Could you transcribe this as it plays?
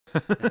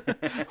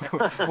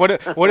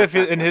What if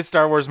in his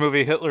Star Wars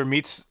movie Hitler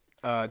meets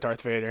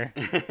Darth Vader?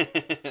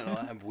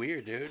 Well, I'm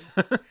weird, dude.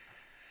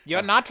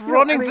 You're not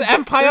running the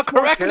Empire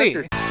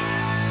correctly.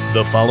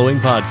 The following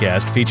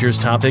podcast features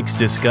topics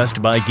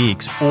discussed by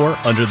geeks or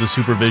under the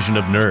supervision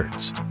of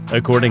nerds.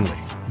 Accordingly,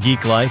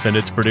 Geeklife and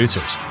its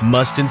producers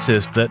must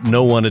insist that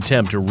no one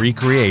attempt to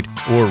recreate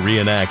or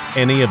reenact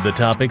any of the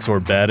topics or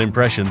bad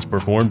impressions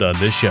performed on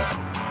this show.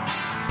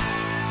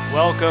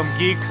 Welcome,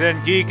 geeks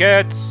and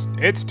geekettes.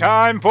 It's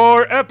time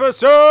for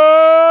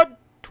episode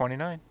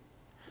 29.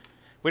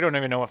 We don't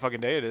even know what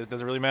fucking day it is.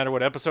 Does it really matter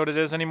what episode it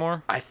is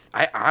anymore?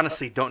 I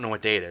honestly don't know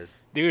what day it is.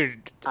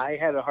 Dude, I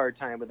had a hard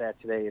time with that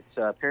today. It's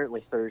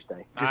apparently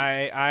Thursday.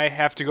 I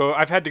have to go.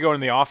 I've had to go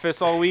in the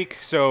office all week,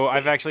 so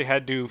I've actually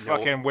had to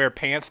fucking wear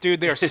pants, dude.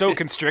 They are so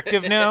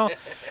constrictive now.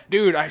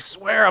 Dude, I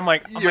swear, I'm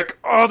like,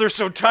 oh, they're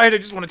so tight. I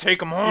just want to take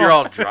them off. You're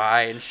all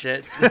dry and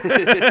shit.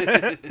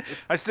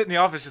 I sit in the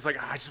office just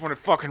like, I just want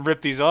to fucking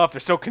rip these off.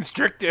 They're so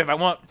constrictive. I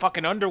want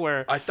fucking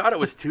underwear. I thought it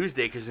was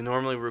Tuesday because we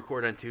normally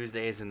record on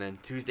Tuesdays, and then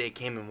Tuesday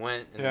came and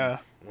went, and then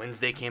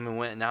Wednesday came and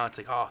went, and now it's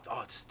like, oh,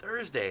 it's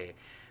Thursday.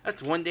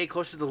 That's one day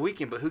closer to the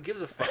weekend, but who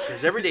gives a fuck?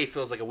 Because every day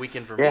feels like a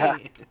weekend for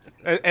me.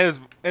 As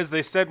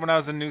they said when I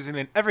was in New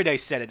Zealand, every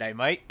day's Saturday,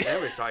 mate.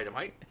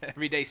 Mate.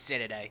 Every day's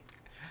Saturday.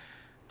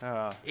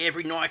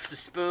 Every knife's a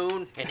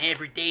spoon, and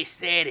every day's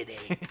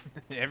Saturday.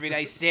 Every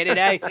day's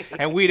Saturday,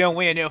 and we don't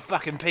wear no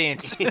fucking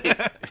pants.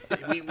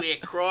 We wear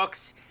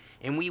Crocs,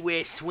 and we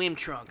wear swim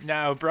trunks.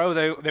 No, bro,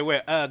 they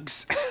wear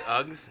Uggs.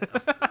 Uggs?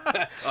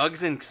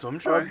 Uggs and swim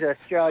trunks?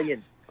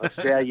 Uggs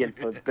Australian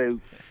for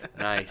boot.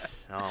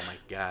 Nice. Oh, my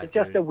God. It's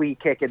just a wee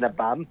kick in the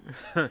bum.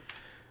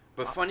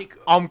 But funny...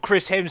 I'm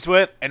Chris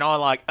Hemsworth, and I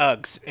like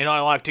Uggs, and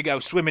I like to go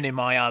swimming in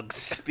my Uggs.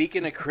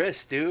 Speaking of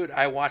Chris, dude,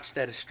 I watched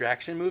that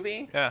Extraction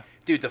movie. Yeah.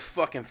 Dude, the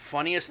fucking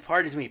funniest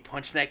part is when he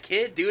punched that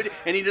kid, dude,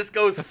 and he just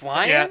goes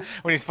flying. Yeah,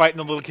 when he's fighting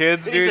the little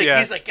kids, dude.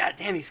 He's like, God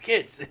damn, these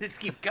kids. They just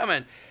keep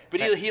coming. But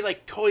he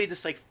like totally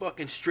just like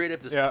fucking straight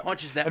up just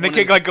punches that and one. And the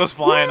kid like goes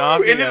flying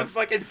off. Into the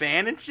fucking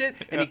van and shit.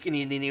 And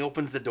he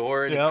opens the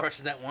door and he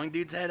crushes that one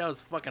dude's head. That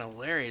was fucking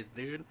hilarious,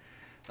 dude.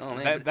 Oh,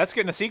 man. That's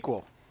getting a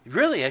sequel.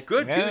 Really?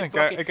 Good? Yeah,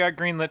 dude. It got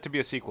greenlit to be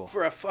a sequel.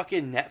 For a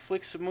fucking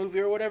Netflix movie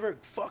or whatever,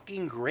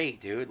 fucking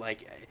great, dude.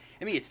 Like,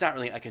 I mean, it's not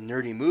really like a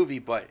nerdy movie,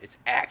 but it's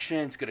action.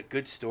 It's got a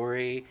good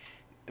story.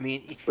 I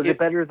mean... Was it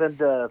better than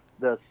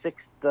the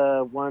sixth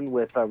one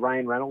with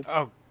Ryan Reynolds?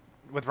 Oh,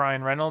 with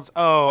Ryan Reynolds?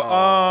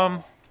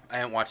 I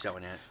haven't watched that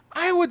one yet.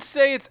 I would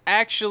say it's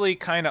actually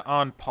kind of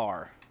on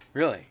par.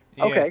 Really?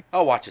 Yeah. Okay.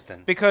 I'll watch it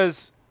then.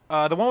 Because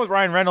the one with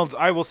Ryan Reynolds,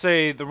 I will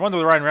say, the one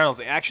with Ryan Reynolds,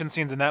 the action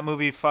scenes in that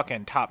movie,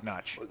 fucking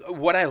top-notch.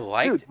 What I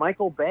liked... Dude,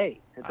 Michael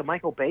Bay. It's a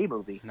Michael Bay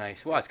movie.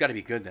 Nice. Well, it's got to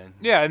be good then.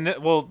 Yeah, and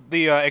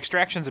the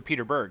Extraction's of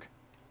Peter Berg.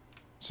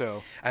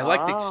 So I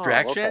liked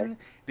Extraction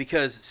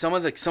because some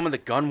of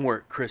the gun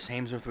work Chris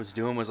Hemsworth was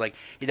doing was like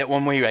that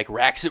one where he like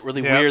racks it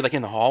really weird like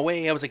in the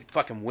hallway. I was like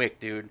fucking wick,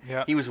 dude.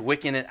 Yeah. He was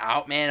wicking it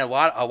out, man. A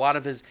lot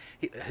of his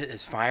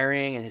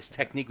firing and his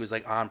technique was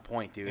like on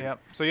point, dude. Yeah.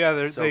 So yeah,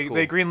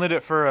 they greenlit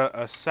it for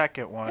a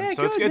second one. Yeah,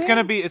 so good, it's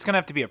gonna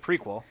have to be a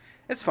prequel.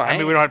 It's fine. I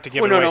mean, we don't have to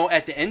give it away. No.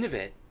 At the end of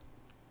it,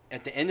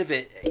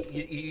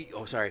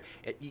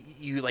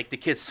 you like the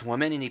kid's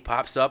swimming and he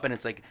pops up and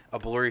it's like a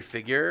blurry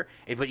figure,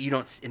 but you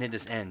don't, and it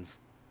just ends.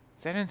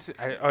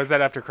 Is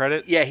that after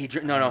credit? Yeah, he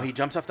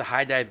jumps off the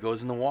high dive,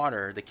 goes in the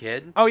water, the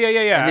kid. Oh yeah.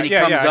 And then he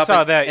comes up I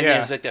saw that. and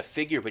there's like that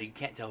figure, but you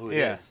can't tell who it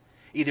is.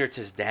 Either it's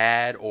his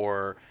dad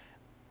or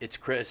it's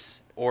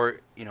Chris, or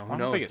who knows? I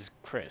don't think it's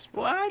Chris.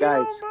 Well, I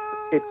Guys,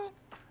 don't know.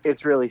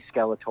 it's really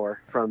Skeletor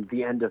from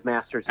the end of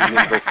Masters of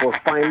the Universe. We're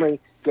finally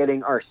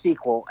getting our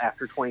sequel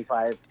after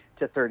 25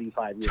 to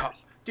 35 years.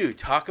 Dude,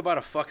 talk about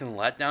a fucking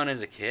letdown as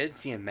a kid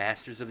seeing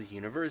Masters of the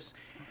Universe.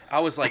 I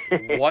was like,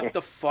 what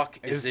the fuck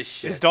is this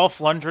shit? Is Dolph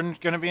Lundgren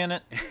going to be in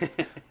it?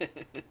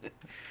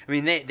 I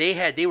mean,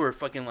 they were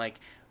fucking like,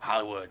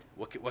 Hollywood,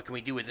 what can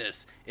we do with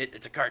this?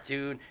 It's a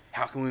cartoon.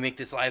 How can we make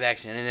this live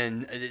action?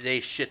 And then they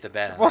shit the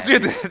bed on well,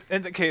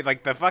 that. dude,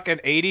 like the fucking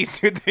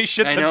 80s, dude, they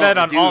shit the bed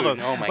on all of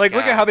them. Oh my like, God.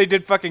 look at how they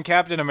did fucking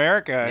Captain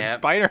America and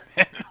Spider-Man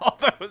and all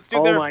those. Dude,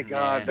 oh my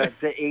God, the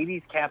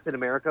 80s Captain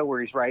America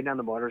where he's riding on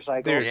the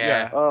motorcycle. Dude,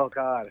 yeah. Oh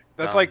God.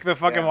 That's like the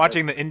fucking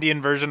watching the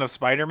Indian version of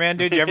Spider-Man,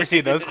 dude. You ever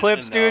see those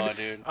clips, dude? No,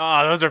 dude.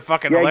 Oh, those are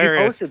fucking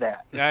hilarious. You posted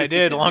that. Yeah, I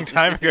did a long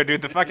time ago,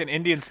 dude. The fucking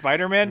Indian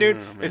Spider-Man, dude,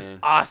 is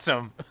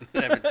awesome.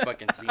 I haven't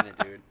fucking seen it,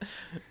 dude.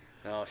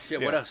 Oh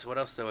shit! Yeah. What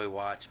else did we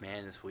watch,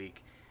 man, this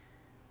week?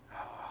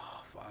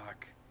 Oh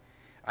fuck!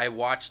 I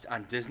watched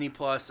on Disney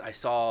Plus. I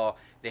saw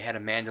they had a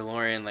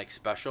Mandalorian like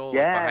special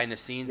behind the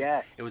scenes.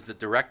 Yeah. It was the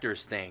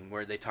directors thing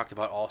where they talked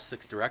about all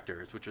 6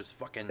 directors, which was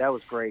fucking that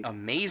was great,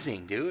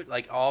 amazing, dude.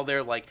 Like all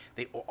their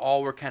they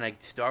all were kind of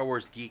Star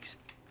Wars geeks,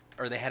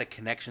 or they had a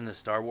connection to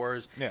Star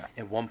Wars. Yeah.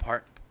 In one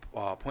point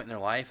in their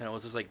life, and it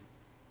was just like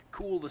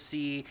cool to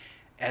see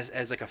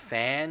as like a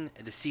fan,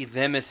 to see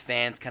them as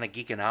fans kind of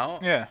geeking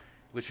out. Yeah.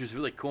 Which was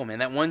really cool, man.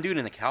 That one dude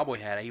in the cowboy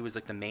hat, he was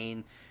like the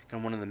main, kind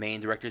of one of the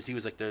main directors. He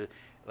was like the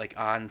like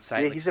on site.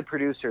 Yeah, like, he's a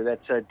producer.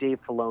 That's Dave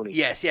Filoni.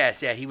 Yes, yeah.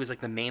 He was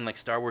like the main like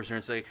Star Wars nerd.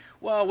 It's like,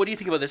 well, what do you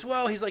think about this?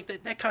 Well, he's like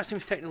that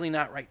costume's technically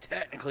not right.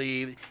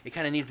 Technically, it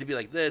kind of needs to be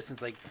like this. And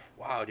it's like,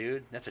 wow,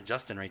 dude, that's a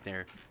Justin right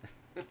there.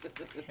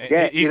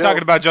 Yeah, He's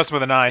talking about Justin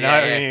with a 9,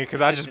 not Yeah. me, because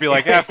I'd just be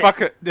like, yeah,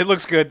 fuck it. It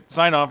looks good.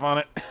 Sign off on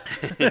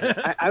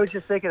it. I was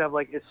just thinking of,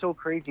 like, it's so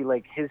crazy,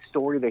 like, his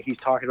story that he's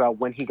talking about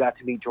when he got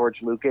to meet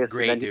George Lucas.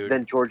 Great, and dude.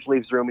 Then George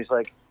leaves the room. He's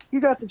like, you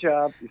got the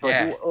job. He's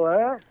Yeah. like,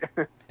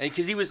 what?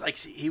 Because he was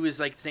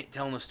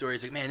telling the story.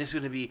 He's like, man, this is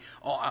gonna be.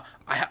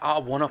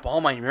 I'll one up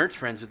all my nerd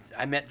friends.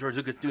 I met George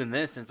Lucas doing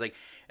this, and it's like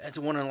that's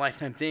a one in a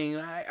lifetime thing.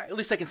 At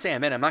least I can say I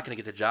met him. I'm not gonna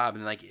get the job.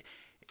 And like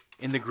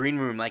in the green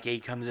room, like he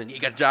comes in, you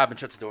got a job, and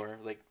shuts the door.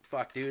 Like,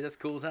 fuck, dude, that's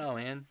cool as hell,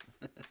 man.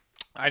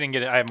 I didn't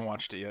get it. I haven't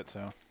watched it yet,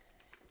 so.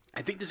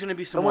 I think there's gonna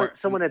be some more.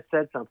 Someone had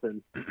said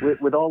something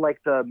with all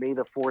like the May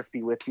the Fourth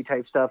be with you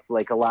type stuff.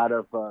 Like a lot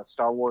of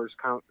Star Wars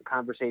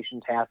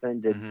conversations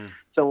happened, and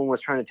someone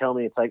was trying to tell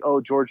me it's like, oh,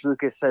 George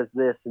Lucas says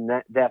this, and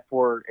that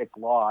for it's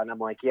law, and I'm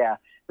like, yeah,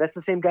 that's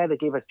the same guy that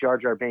gave us Jar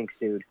Jar Binks,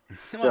 dude.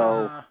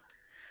 So,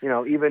 you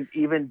know,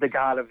 even the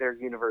god of their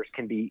universe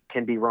can be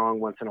wrong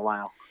once in a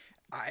while.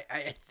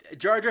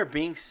 Jar Jar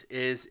Binks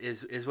is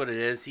what it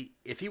is.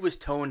 If he was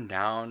toned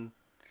down.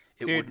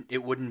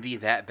 It wouldn't be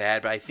that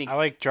bad, but I think I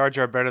like Jar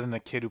Jar better than the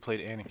kid who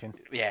played Anakin.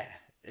 yeah,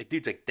 the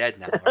dude's like dead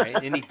now, right?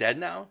 Isn't he dead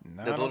now? No,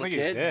 The I don't little think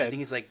he's kid. dead. I think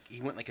he's like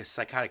he went like a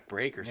psychotic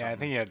break or something. Yeah, I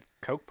think he had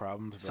coke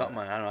problems. But Something,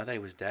 I don't know. I thought he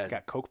was dead.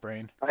 got coke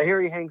brain. I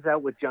hear he hangs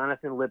out with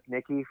Jonathan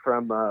Lipnicki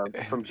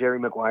from Jerry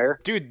Maguire.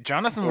 Dude,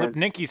 Jonathan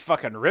Lipnicki's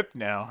fucking ripped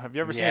now. Have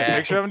you ever seen a Yeah.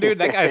 picture of him, dude?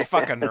 That guy's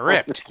fucking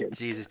ripped.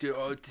 Jesus, dude.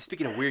 Oh,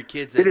 speaking of weird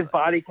kids, Did his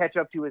body catch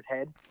up to his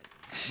head?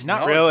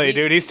 Not No, really,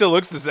 dude. He still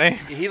looks the same.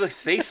 Face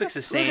looks the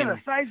Look same. at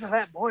the size of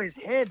that boy's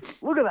head.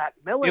 Look at that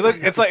melon.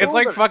 It's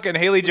like fucking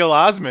Haley Joel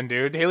Osment,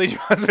 dude. Haley Joel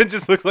Osment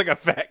just looks like a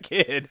fat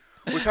kid.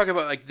 We're talking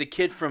about like the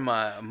kid from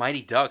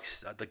Mighty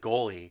Ducks, the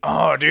goalie.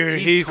 Oh, dude,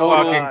 he's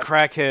total fucking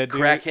crackhead,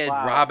 dude. Crackhead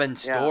Wow. robbing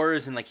Yeah.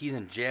 stores and like he's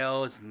in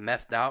jail. It's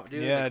methed out,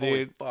 dude. Yeah, like, holy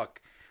dude.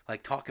 fuck.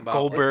 Like talk about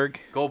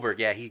Goldberg. Goldberg,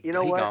 yeah, he You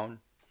know he what? gone.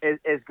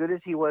 As good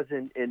as he was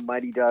in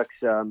Mighty Ducks,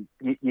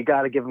 you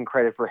got to give him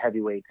credit for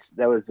Heavyweights.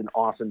 That was an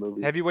awesome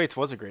movie. Heavyweights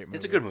was a great movie.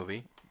 It's a good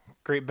movie.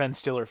 Great Ben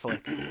Stiller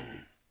flick.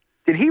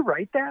 Did he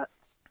write that?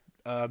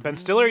 Ben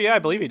Stiller, yeah, I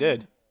believe he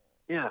did.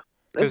 Yeah,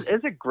 'Cause-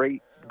 it's a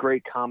great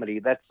comedy.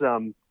 That's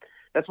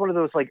one of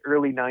those like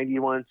early '90s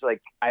ones.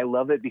 Like I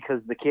love it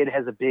because the kid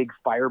has a big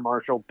Fire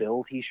Marshal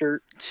Bill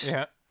T-shirt.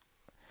 Yeah.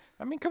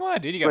 I mean, come on,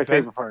 dude. My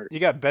favorite part. You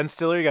got Ben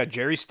Stiller, you got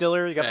Jerry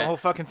Stiller, you got the Yeah. whole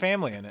fucking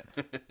family in it.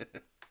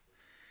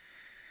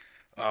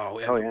 Oh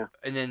yeah.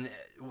 And then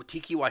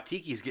Tiki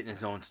Watiki's getting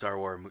his own Star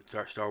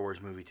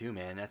Wars movie too,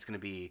 man. That's gonna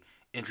be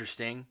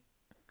interesting.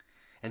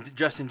 And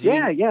Justin,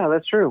 Yeah,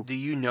 that's true. do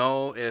you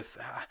know if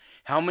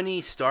how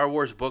many Star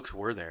Wars books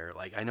were there?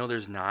 Like I know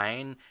there's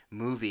 9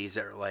 movies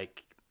that are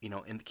like in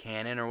the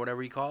canon or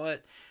whatever you call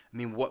it. I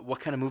mean, what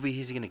kind of movie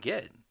is he gonna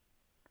get?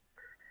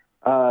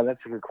 That's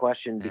a good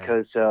question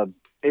because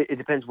it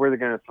depends where they're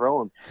going to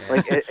throw him. Yeah.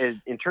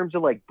 Like in terms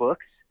of like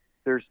books,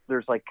 there's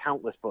like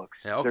countless books.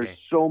 Yeah, okay. There's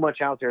so much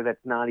out there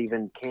that's not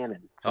even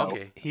canon. So,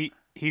 Okay.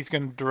 He's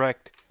gonna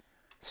direct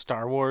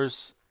Star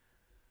Wars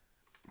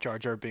Jar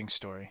Jar Binks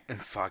story.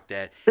 Fuck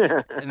that.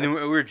 And then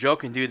we were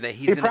joking, dude, that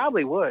he he's gonna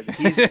probably would.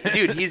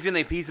 he's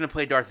gonna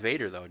play Darth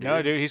Vader though, dude.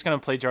 No, dude, he's gonna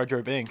play Jar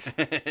Jar Binks.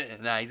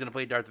 Nah, he's gonna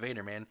play Darth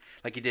Vader, man,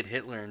 like he did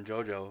Hitler and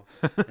JoJo.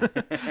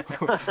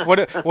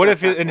 What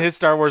if in his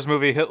Star Wars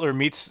movie Hitler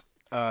meets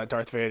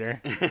Darth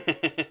Vader?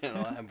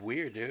 Well, I'm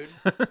weird, dude.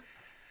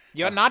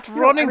 You're not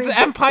running the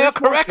Empire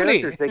there's more correctly.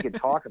 characters they could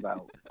talk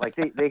about. Like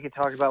they could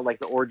talk about like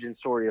the origin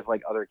story of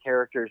like other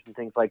characters and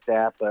things like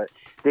that. But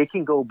they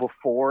can go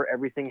before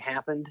everything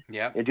happened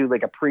Yeah. and do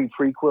like a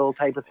prequel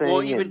type of thing. Well,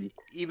 and,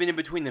 even in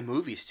between the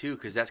movies too,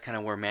 because that's kind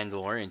of where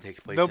Mandalorian takes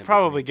place. They'll in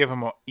probably give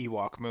him an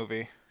Ewok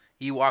movie.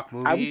 between. Ewok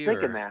movie. I was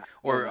thinking that.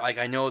 Or like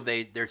I know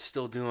they're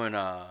still doing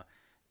the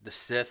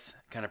Sith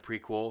kind of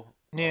prequel.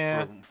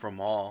 Yeah. For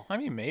Maul. I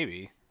mean,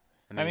 maybe.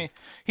 I mean,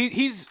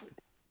 he's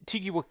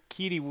Tiki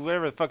Wakiti,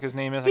 whatever the fuck his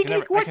name is. I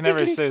can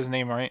never say his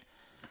name right.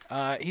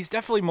 He's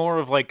definitely more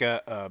of like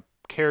a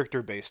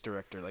character-based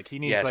director. Like he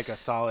needs like a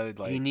solid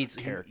like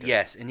character.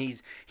 Yes, and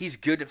he's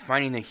good at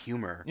finding the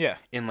humor. Yeah.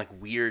 In like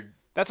weird.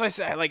 That's why I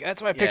say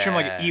that's why I picture him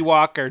like Yeah.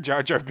 Ewok or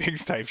Jar Jar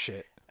Binks type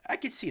shit. I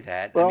could see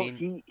that. Well, I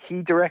mean,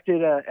 he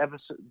directed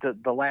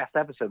episode. The last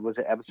episode was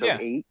it episode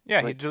 8? Yeah,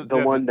 Like, he did the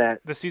one that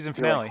the season you're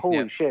finale. like, holy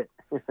Yeah. shit.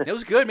 it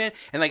was good, man.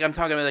 And like I'm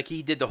talking about, like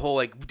he did the whole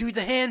like do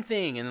the hand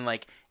thing, and then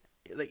like,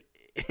 and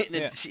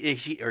then Yeah.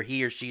 he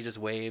or she just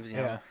waves, you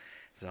know. Yeah.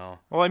 So.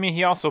 Well, I mean,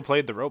 he also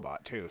played the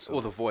robot too. So.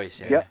 Well, the voice,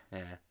 yeah, Yep.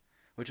 yeah,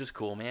 which was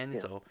cool, man. Yeah.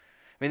 So.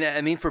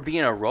 I mean, for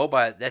being a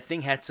robot, that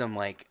thing had some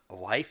like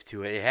life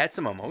to it. It had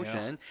some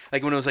emotion.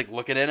 Like when it was like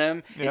looking at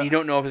him, Yeah. and you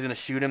don't know if it's gonna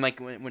shoot him. Like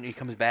when he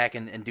comes back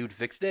and dude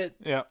fixed it.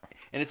 Yeah.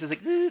 And it's just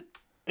like this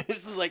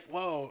is like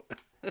whoa.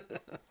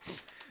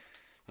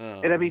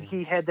 Oh, And I mean, man.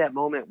 he had that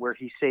moment where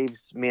he saves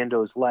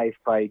Mando's life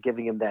by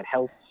giving him that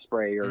health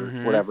spray or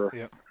Mhm. whatever.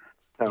 Yep.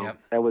 So Yep.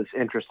 that was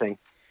interesting.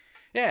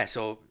 Yeah,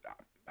 so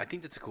I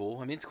think that's cool.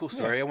 I mean, it's a cool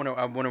story. Yeah.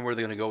 I wonder where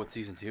they're gonna go with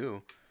season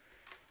 2.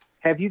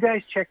 Have you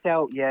guys checked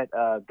out yet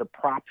the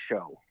Prop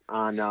Show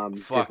on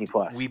Disney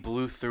Plus? We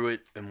blew through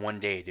it in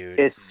one day, dude.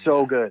 It's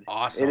so good.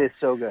 Awesome. It is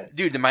so good.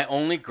 Dude, my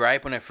only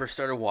gripe when I first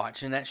started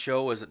watching that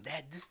show was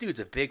that this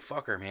dude's a big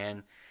fucker,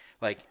 man.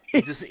 Like,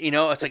 it just,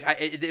 it's like,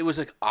 it was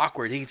like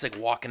awkward. He's like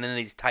walking in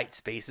these tight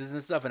spaces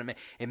and stuff. And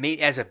it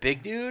made, as a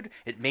big dude,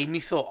 it made me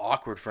feel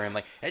awkward for him.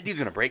 Like, that dude's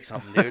going to break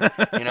something, dude.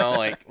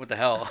 Like, what the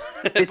hell?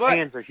 His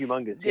hands are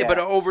humongous. Yeah, but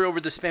over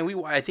the span,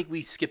 I think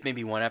we skipped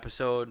maybe one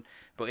episode.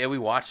 But yeah, we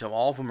watched them.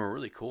 All of them are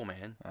really cool,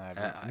 man.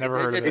 I've never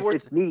heard of it.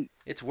 It's neat.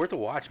 It's worth a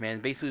watch, man.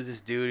 Basically, this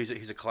dude,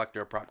 he's a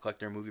collector, a prop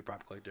collector, a movie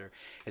prop collector.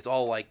 It's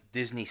all like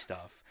Disney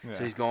stuff. Yeah.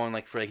 So he's going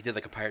like he did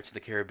like a Pirates of the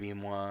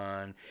Caribbean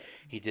one.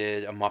 He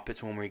did a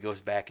Muppets one where he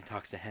goes back and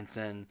talks to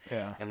Henson.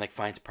 Yeah. And like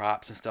finds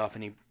props and stuff.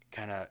 And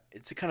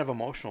it's a kind of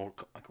emotional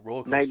like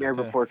roller coaster. Nightmare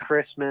Before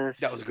Christmas.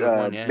 That was a good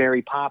one. Yeah.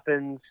 Mary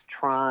Poppins,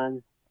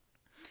 Tron.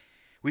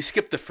 We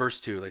skipped the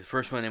first two, like the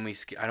first one, and I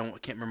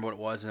can't remember what it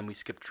was, and then we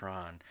skipped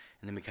Tron,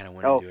 and then we kind of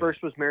went into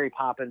first was Mary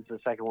Poppins, the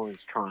second one was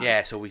Tron.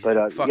 Yeah, so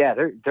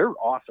they're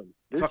awesome.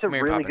 This is a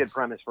Mary really Poppins. Good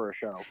premise for a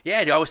show.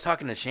 Yeah, dude, I was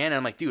talking to Shannon.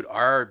 I'm like, dude,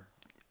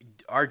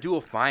 our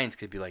dual finds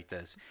could be like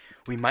this.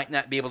 We might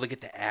not be able to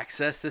get the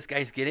access this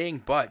guy's getting,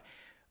 but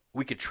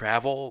we could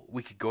travel.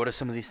 We could go to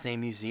some of these same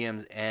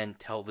museums and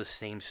tell the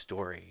same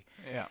story.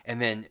 Yeah,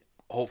 and then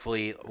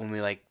hopefully when we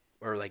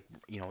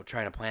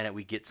trying to plan it,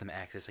 we get some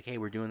access. Like, hey,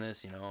 we're doing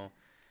this,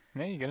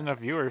 Yeah, you get enough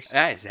viewers.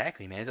 Yeah,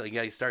 exactly, man. So you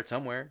got to start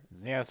somewhere.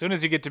 Yeah, as soon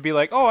as you get to be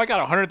like, oh, I got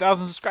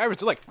 100,000 subscribers,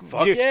 it's like,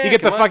 fuck you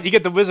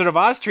get the Wizard of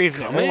Oz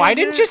treatment. Why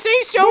didn't you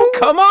say so? Woo!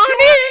 Come on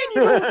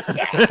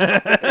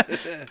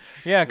in.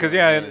 Yeah, because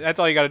that's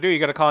all you got to do. You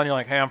got to call and you're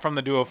like, hey, I'm from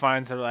the Duo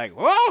Finds. They're like,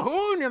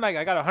 whoa, and you're like,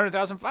 I got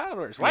 100,000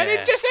 followers. Why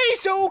didn't you say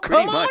so?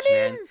 Come on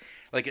in. Man.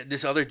 Like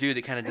this other dude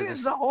that kind of does this.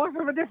 It's a horse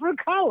of a different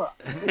color.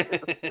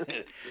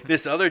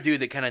 This other dude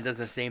that kind of does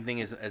the same thing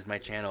as my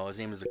channel. His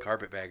name is the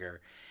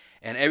Carpetbagger.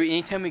 And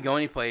anytime we go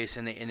any place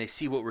and they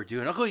see what we're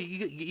doing, oh,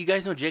 you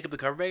guys know Jacob the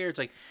Carpetbagger? It's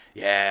like,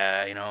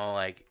 yeah, I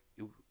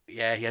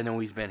know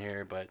he's been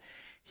here, but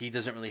he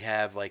doesn't really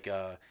have like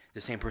the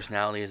same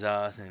personality as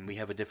us, and we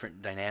have a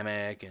different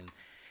dynamic, and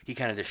he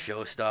kind of just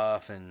shows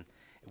stuff, and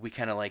we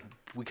kind of like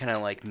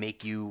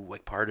make you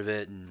like part of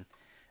it, and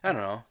I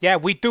don't know. Yeah,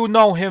 we do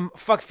know him,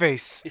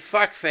 fuckface.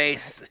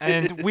 Fuckface.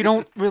 And we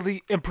don't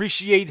really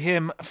appreciate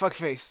him,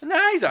 fuckface. No,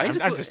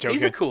 I'm just joking.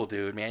 He's a cool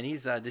dude, man. He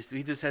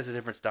just has a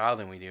different style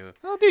than we do.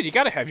 Well, dude, you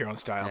gotta have your own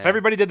style. Yeah. If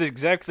everybody did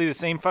exactly the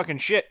same fucking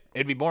shit,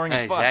 it'd be boring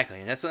as fuck. Exactly,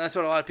 and that's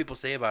what a lot of people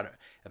say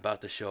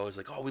about the show. Is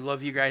like, oh, we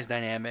love you guys'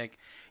 dynamic.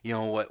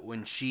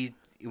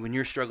 When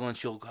you're struggling,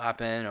 she'll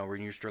hop in, or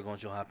when you're struggling,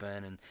 she'll hop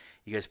in, and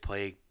you guys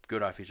play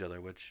good off each other,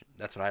 which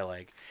that's what I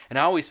like. And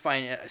I always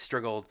find I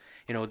struggled.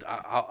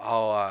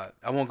 I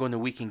won't go into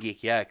Week in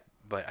Geek yet,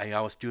 but I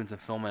was doing some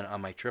filming on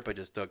my trip I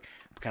just took,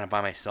 kind of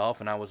by myself,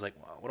 and I was like,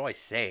 well, what do I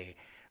say?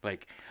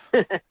 Like,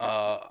 See,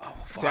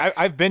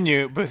 I've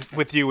been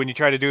with you when you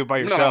try to do it by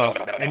yourself,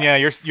 and yeah,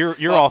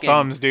 you're all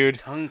thumbs, dude.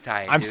 Tongue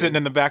tied. I'm sitting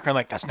in the background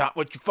like, that's not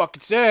what you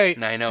fucking say.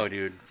 I know,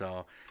 dude.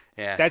 So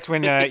yeah, that's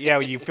when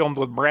you filmed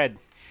with bread,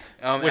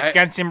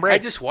 Wisconsin bread. I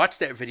just watched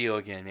that video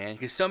again, man,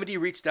 because somebody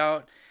reached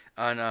out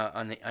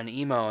on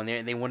email,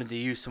 and they wanted to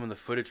use some of the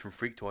footage from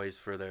Freak Toys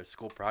for their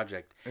school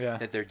project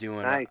that they're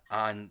doing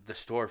on the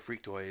store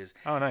Freak Toys.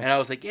 Oh, nice. And I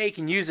was like, yeah, you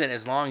can use it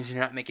as long as you're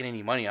not making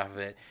any money off of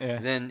it. Yeah.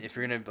 Then if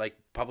you're gonna like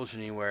publish it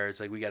anywhere, it's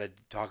like we got to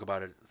talk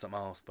about it something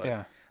else. But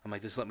I'm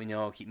like, just let me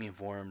know, keep me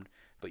informed.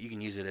 But you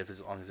can use it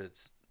as long as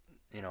it's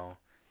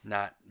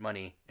not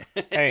money.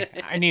 Hey,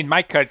 I need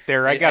my cut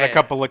there. I got a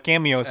couple of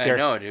cameos there. I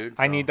know, dude.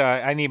 So.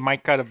 I need my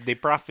cut of the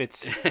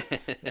profits.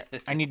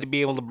 I need to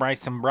be able to buy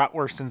some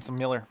bratwurst and some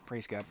Miller.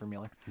 Praise God for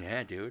Miller.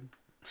 Yeah, dude.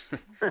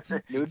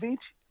 Nude beach?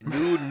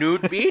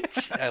 Nude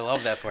beach? I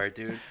love that part,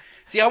 dude.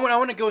 See, I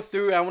want to go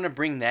through. I want to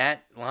bring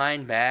that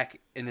line back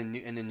in the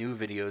new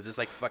videos. Just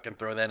like fucking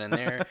throw that in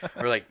there.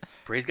 Or like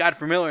praise God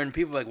for Miller, and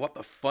people are like, what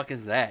the fuck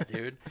is that,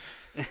 dude?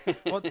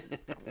 Well,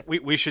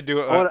 we should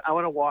do. I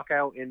want to walk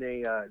out in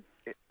a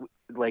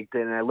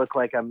and I look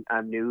like I'm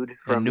nude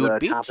from the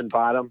top and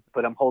bottom,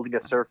 but I'm holding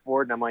a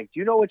surfboard, and I'm like, do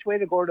you know which way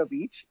to go to the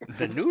beach?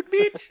 The nude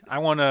beach? I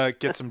want to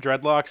get some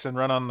dreadlocks and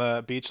run on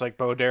the beach like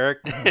Bo Derek.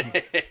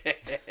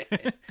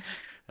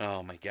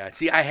 Oh my God!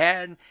 See, I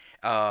had.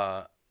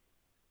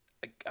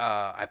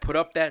 I put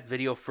up that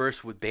video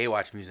first with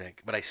Baywatch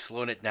music, but I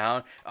slowed it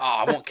down. Oh,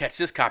 I won't catch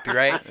this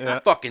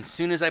copyright. Fucking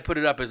soon as I put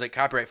it up, it was like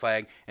copyright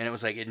flag, and it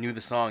was like it knew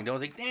the song. I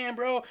was like, damn,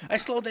 bro, I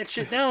slowed that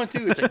shit down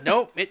too. It's like,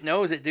 nope, it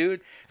knows it,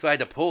 dude. So I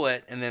had to pull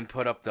it and then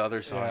put up the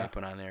other song I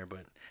put on there.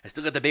 But I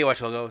still got the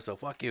Baywatch logo, so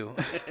fuck you.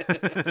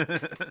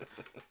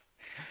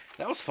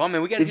 That was fun,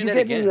 man. We got to do that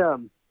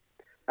again.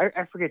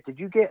 I forget. Did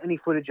you get any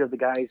footage of the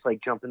guys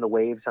like jumping the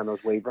waves on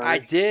those wave runners? I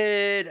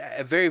did,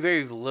 very,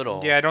 very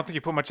little. Yeah, I don't think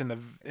you put much in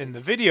the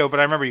video, but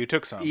I remember you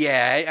took some.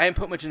 Yeah, I didn't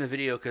put much in the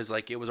video because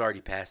like it was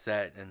already past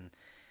that, and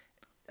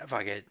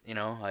fuck it,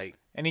 like.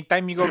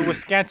 Anytime you go to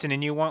Wisconsin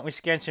and you want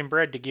Wisconsin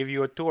bread to give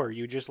you a tour,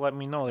 you just let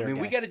me know.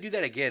 We got to do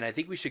that again. I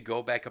think we should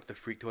go back up to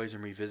Freak Toys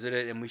and revisit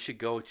it, and we should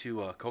go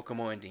to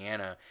Kokomo,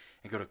 Indiana,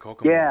 and go to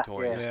Kokomo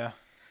Toys.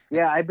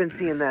 Yeah, I've been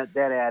seeing that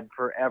ad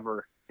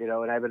forever,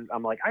 and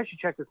I'm like, I should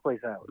check this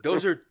place out.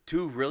 Those are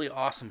two really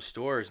awesome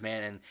stores,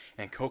 man,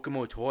 and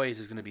Kokomo Toys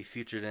is going to be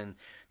featured in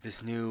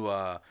this new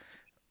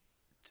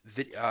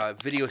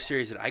video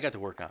series that I got to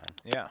work on.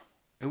 Yeah.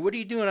 And what are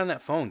you doing on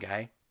that phone,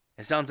 guy?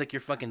 It sounds like you're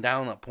fucking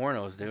dialing up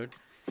pornos, dude.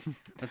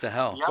 What the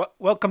hell? Yep.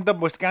 Welcome to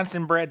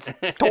Wisconsin Bread's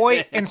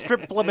Toy and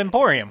Strip Club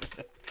Emporium.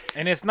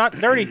 And it's not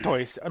dirty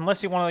toys,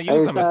 unless you want to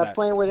use them as that.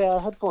 Playing with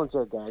headphones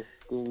there, guys.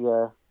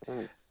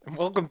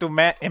 Welcome to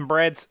Matt and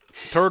Brad's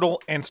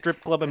Turtle and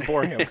Strip Club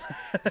Emporium.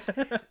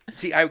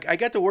 See, I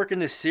got to work in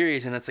this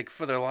series, and it's like,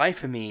 for the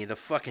life of me, the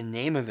fucking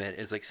name of it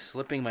is like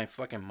slipping my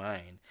fucking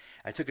mind.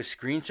 I took a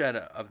screenshot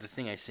of the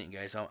thing I sent you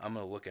guys. I'm going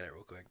to look at it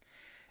real quick.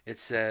 It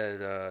said,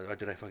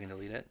 did I fucking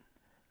delete it?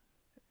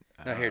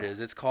 No, here it is.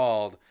 It's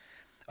called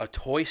A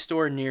Toy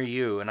Store Near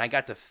You, and I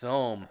got to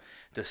film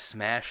the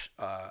Smash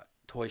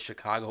Toy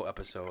Chicago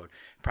episode.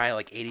 Probably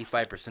like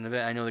 85% of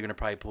it. I know they're going to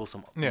probably pull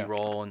some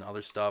B-roll and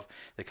other stuff.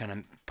 They kind of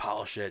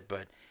polish it,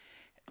 but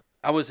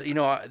I was,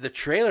 the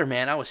trailer,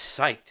 man, I was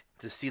psyched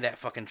to see that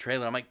fucking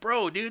trailer. I'm like,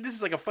 bro, dude, this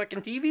is like a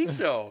fucking TV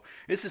show.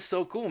 This is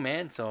so cool,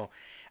 man. So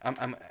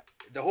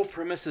the whole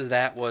premise of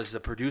that was the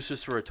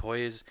producers for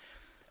Toys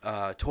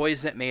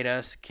That Made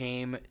Us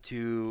came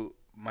to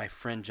my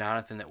friend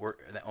Jonathan that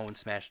owns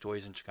Smash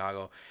Toys in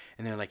Chicago,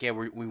 and they're like, yeah,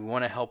 we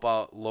want to help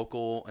out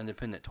local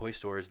independent toy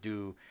stores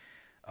do,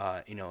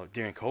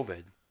 during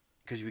COVID,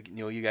 because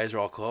you guys are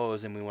all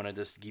closed, and we want to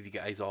just give you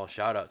guys all a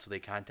shout out. So they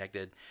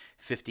contacted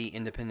 50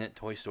 independent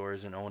toy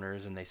stores and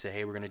owners, and they said,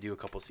 hey, we're going to do a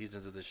couple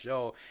seasons of the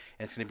show,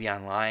 and it's going to be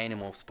online, and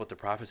we'll split the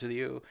profits with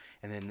you.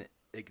 And then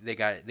they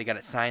got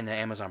it signed to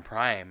Amazon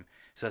Prime.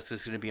 So that's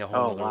just going to be a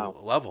whole other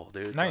level,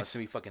 dude. Nice. So it's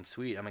going to be fucking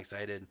sweet. I'm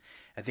excited.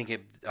 I think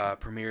it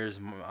premieres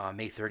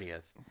May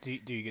 30th. Do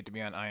you get to be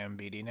on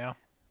IMDb now?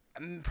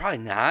 Probably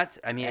not.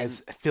 I mean,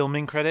 as a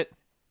filming credit?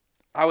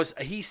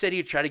 He said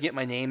he'd try to get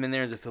my name in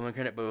there as a filming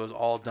credit, but it was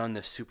all done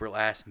the super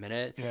last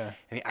minute. Yeah.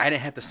 I mean, I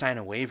didn't have to sign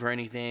a waiver or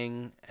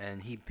anything,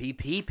 and he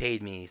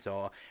paid me,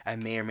 so I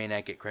may or may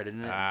not get credit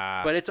in it.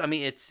 But it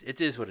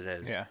is what it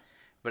is. Yeah.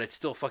 But it's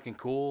still fucking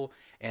cool,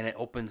 and it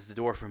opens the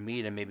door for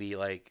me to maybe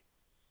like,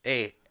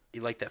 hey,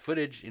 you like that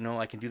footage,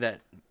 I can do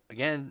that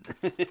again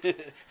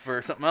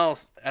for something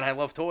else, and I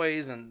love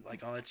toys and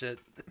like all that shit.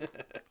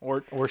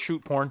 or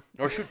shoot porn.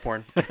 But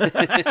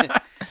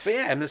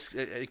yeah, I'm just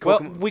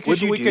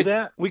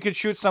we could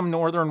shoot some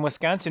northern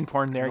Wisconsin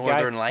porn there,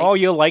 Northern guy. Lights. Oh,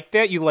 you like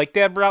that? You like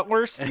that,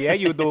 bratwurst? Yeah,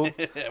 you do.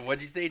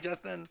 What'd you say,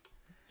 Justin?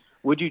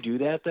 Would you do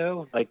that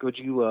though? Like, would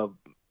you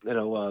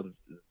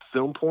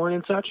film porn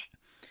and such?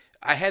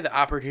 I had the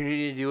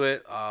opportunity to do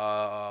it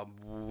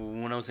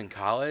when I was in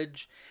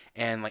college,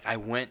 and like I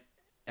went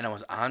and I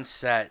was on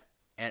set,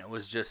 and it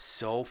was just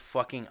so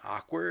fucking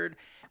awkward.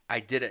 I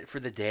did it for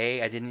the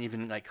day. I didn't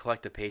even like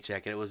collect a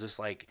paycheck, and it was just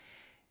like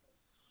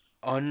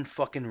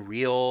unfucking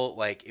real.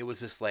 Like it was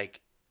just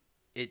like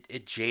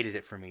it jaded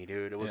it for me,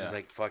 dude. It was just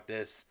like, fuck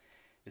this.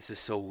 This is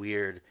so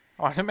weird.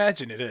 Oh, I'd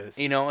imagine it is.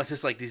 It's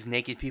just like these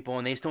naked people,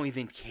 and they just don't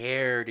even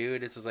care,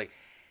 dude. It's just like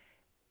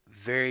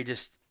very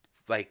just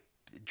like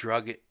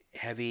drug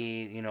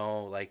heavy,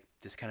 like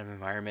this kind of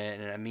environment,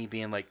 and me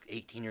being like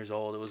 18 years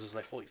old, it was just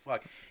like, holy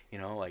fuck,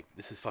 like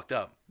this is fucked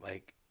up,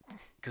 like,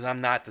 because I'm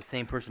not the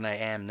same person I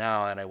am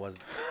now that I was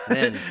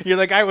then. You're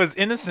like, I was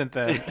innocent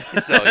then.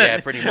 So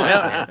yeah, pretty much.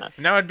 Man.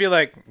 Now I'd be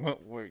like,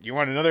 you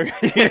want another?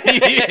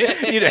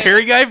 You need a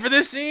hairy guy for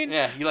this scene?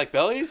 Yeah, you like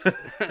bellies?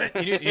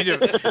 you need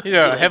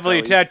a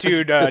heavily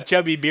tattooed,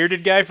 chubby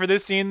bearded guy for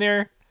this scene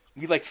there?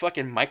 You like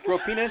fucking micro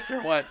penis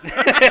or what?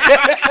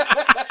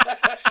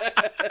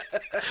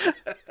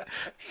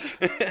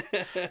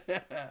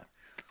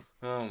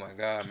 Oh my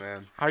god,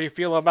 man! How do you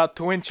feel about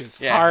 2 inches?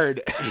 Yeah.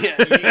 Hard.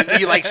 Yeah,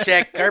 you like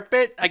shag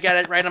carpet? I got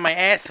it right on my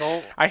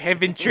asshole. I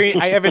haven't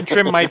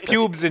trimmed my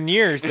pubes in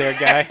years, there,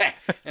 guy.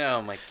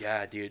 Oh my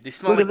god, dude! They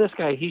smell. Look at this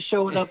guy. He's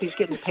showing up. He's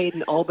getting paid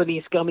in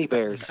Albany's gummy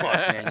bears. Fuck,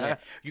 man, yeah.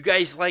 You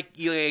guys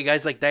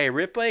like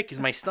diarrhea play? Because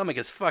my stomach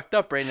is fucked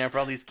up right now for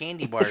all these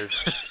candy bars.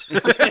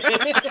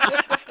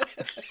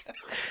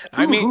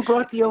 Who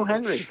brought the O.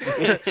 Henry?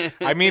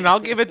 I'll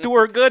give it to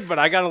her good, but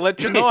I gotta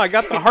let you know I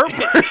got the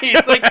heartburn. He's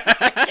like,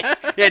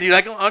 yeah, dude,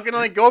 I'm gonna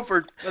only go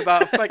for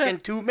about fucking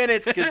 2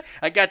 minutes because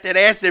I got that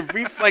acid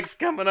reflex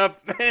coming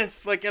up. It's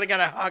fucking, I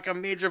gotta hawk a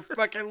major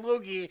fucking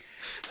loogie.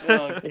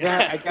 Oh,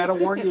 yeah, I gotta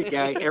warn you,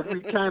 guy.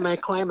 Every time I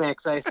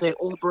climax, I say,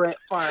 "Oh, Brett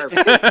Favre."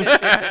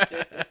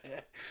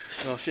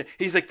 Oh shit!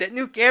 He's like, that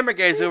new camera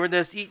guy's over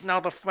there eating all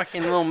the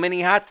fucking little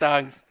mini hot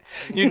dogs.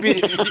 You'd be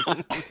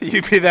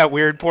that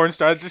weird porn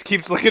star that just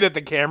keeps looking at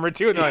the camera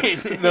too, and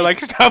they're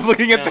like, stop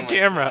looking at the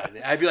camera.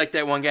 God. I'd be like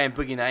that one guy in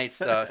Boogie Nights,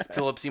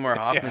 Philip Seymour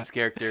Hoffman's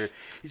character.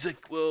 He's like,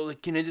 well,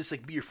 like, can I just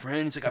like be your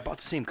friend? He's like, I bought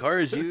the same car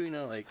as you,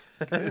 like.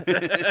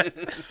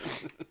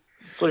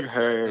 It's like,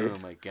 hey, oh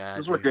my god,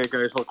 this is what gay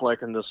guys look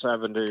like in the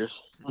 70s.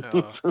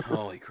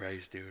 Holy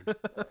Christ, dude.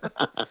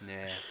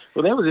 Yeah.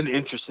 Well, that was an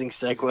interesting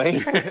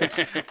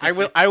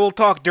segue. I will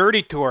talk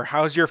dirty to her.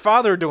 How's your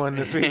father doing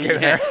this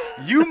weekend? Yeah.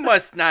 You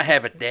must not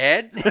have a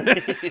dad.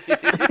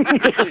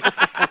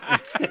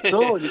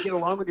 So, you get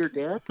along with your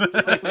dad?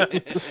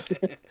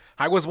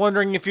 I was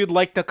wondering if you'd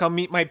like to come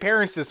meet my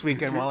parents this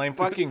weekend while I'm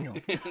fucking you.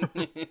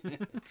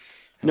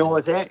 No,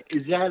 is that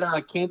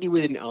candy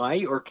with an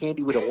I or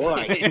candy with a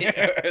Y?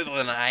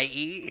 An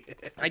I-E?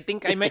 I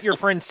think I met your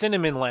friend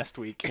Cinnamon last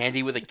week.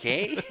 Candy with a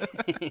K?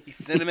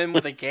 Cinnamon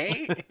with a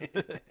K?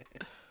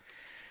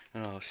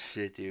 Oh,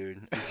 shit,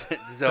 dude.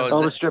 So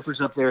all the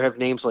strippers up there have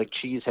names like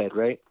Cheesehead,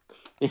 right?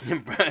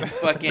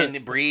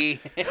 Fucking Brie.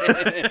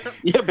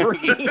 Yeah,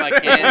 Brie.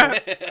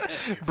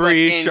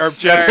 Brie, sharp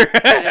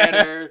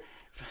cheddar.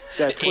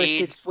 That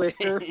twisted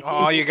twister.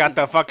 Oh, you got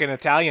the fucking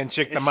Italian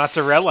chick, the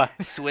mozzarella.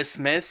 Swiss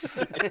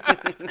Miss.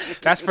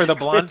 That's for the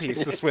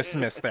blondies, the Swiss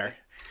Miss there.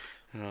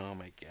 Oh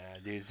my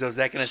god, dude! So is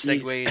that gonna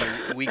segue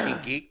into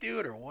Weekend Geek,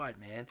 dude, or what,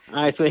 man?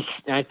 I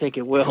think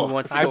it will.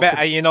 I bet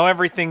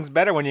everything's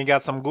better when you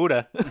got some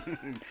Gouda.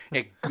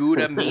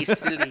 Gouda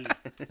misli.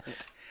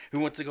 Who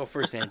wants to go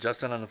first, man?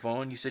 Justin on the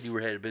phone. You said you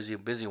had a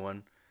busy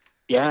one.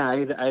 Yeah, I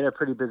had a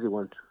pretty busy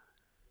one.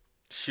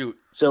 Shoot.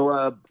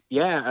 So,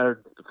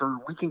 for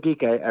Weekend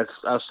Geek,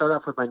 I'll start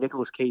off with my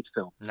Nicolas Cage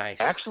film. Nice.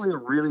 Actually, a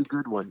really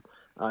good one.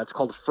 It's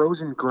called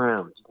Frozen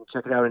Ground. You can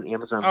check it out on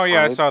Amazon. Oh, yeah,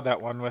 Prime. I saw that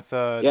one with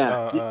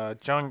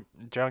John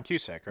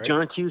Cusack, right?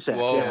 John Cusack,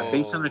 Whoa. yeah.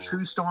 Based on a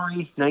true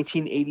story,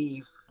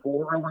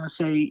 1984, I want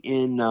to say,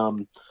 in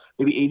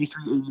maybe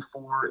 83,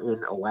 84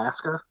 in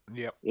Alaska.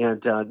 Yep.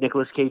 And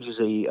Nicolas Cage is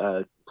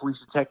a police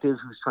detective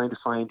who's trying to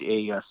find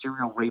a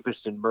serial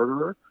rapist and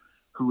murderer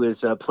who is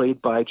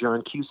played by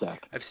John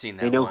Cusack. I've seen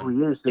that. They know one. who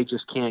he is. They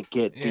just can't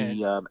get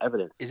the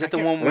evidence. Is that the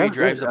one where he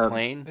drives a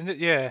plane?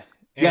 Yeah.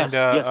 Yes,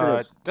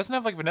 And doesn't it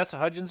have like Vanessa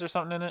Hudgens or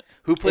something in it?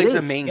 Who plays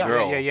the main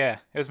girl? Yeah.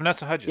 It was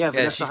Vanessa Hudgens.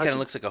 Yeah, She kind of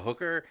looks like a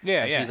hooker.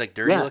 Yeah. She's like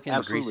dirty looking,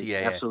 absolutely, greasy.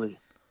 Yeah, absolutely.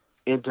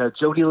 And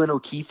Jodie Lynn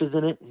O'Keefe is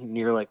in it, and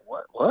you're like,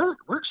 what?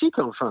 Where'd she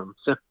come from?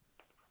 So,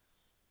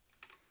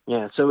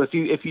 yeah. So if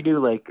you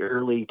do like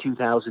early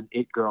 2000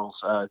 It girls,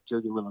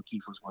 Jodie Lynn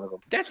O'Keefe was one of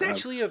them. That's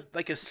actually a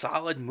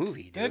solid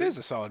movie, dude. It is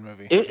a solid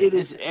movie. It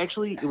is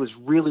actually. It was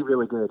really,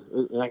 really good.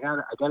 And I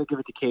gotta give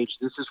it to Cage.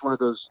 This is one of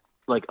those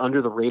like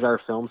under the radar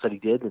films that he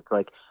did. It's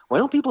like, why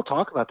don't people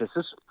talk about this?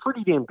 This is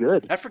pretty damn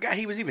good. I forgot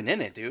he was even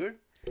in it, dude.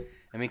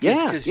 I mean,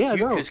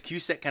 because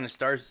Cusack kind of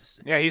stars.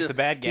 Yeah, he's the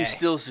bad guy. He's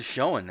still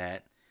showing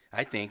that.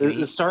 I think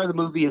the star of the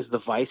movie is the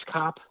vice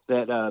cop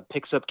that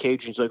picks up Cage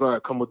and he's like, all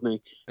right, come with me.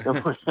 And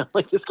I'm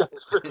like, this guy's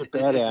freaking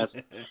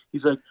badass.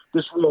 He's like,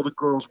 this is where all the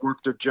girls work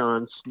their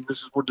johns. This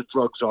is where the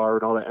drugs are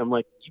and all that. I'm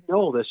like, you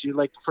know this. You're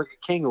like the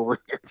freaking king over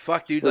here.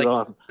 Fuck, dude. Like,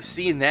 awesome.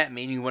 Seeing that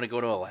made me want to go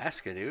to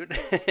Alaska, dude.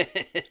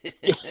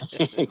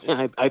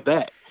 I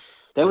bet.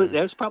 That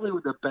was probably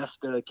the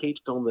best Cage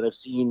film that I've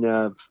seen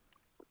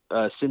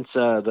since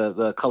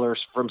the Colors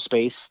from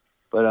Space.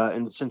 But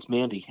and since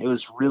Mandy, it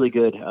was really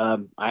good.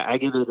 I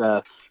give it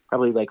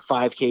probably like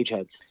 5 Cage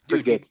heads.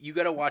 Pretty Dude, good. You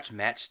got to watch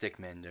Matchstick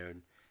Men,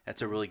 dude.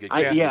 That's a really good.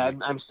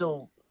 I'm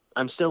still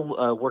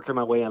working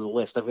my way on the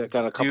list. I've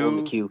got a couple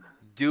in the queue.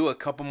 Do a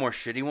couple more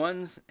shitty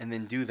ones, and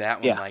then do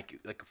that one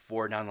like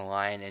 4 down the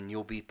line, and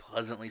you'll be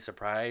pleasantly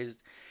surprised.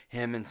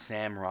 Him and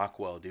Sam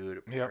Rockwell,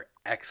 dude, are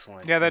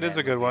excellent. Yeah, that is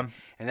a good one.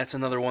 And that's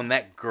another one.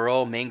 That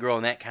main girl,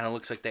 and that kind of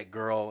looks like that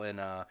girl in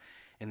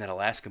that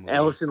Alaska movie.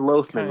 Allison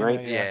Lothman,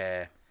 right?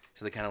 Yeah.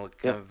 So they kind of look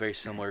very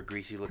similar,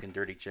 greasy-looking,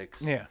 dirty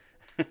chicks. Yeah.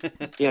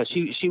 Yeah,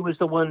 she was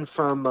the one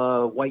from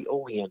White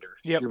Oleander.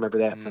 Yep. You remember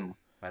that film?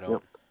 I don't.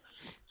 Yep.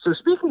 So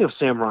speaking of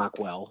Sam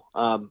Rockwell,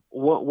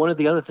 one of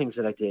the other things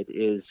that I did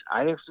is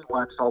I actually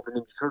watched all the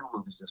Ninja Turtle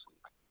movies this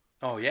week.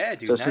 Oh, yeah,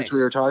 dude, so nice. Since we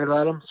were talking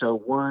about them, so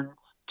 1,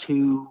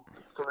 2,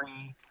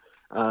 3,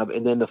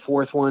 and then the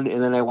 4th one,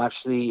 and then I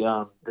watched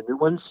the new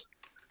ones.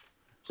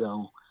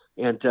 So...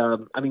 And,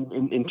 I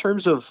mean, in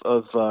terms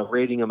of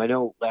rating them, I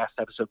know last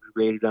episode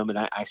we rated them, and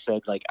I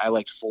said, like, I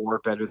liked 4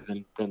 better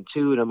than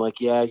 2. And I'm like,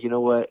 yeah, you know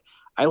what?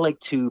 I like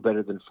 2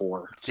 better than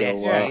 4.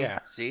 So,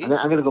 See? I'm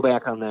going to go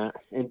back on that.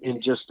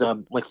 And just,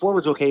 like, 4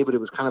 was okay, but it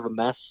was kind of a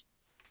mess.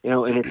 You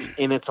know,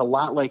 and it's a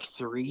lot like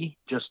 3,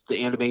 just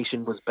the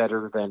animation was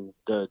better than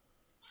the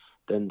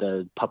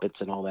puppets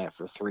and all that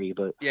for 3,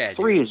 but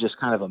 3 is just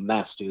kind of a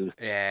mess, dude.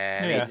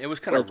 Yeah, I mean, it was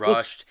kind of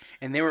rushed,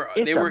 and they were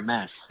a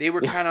mess. They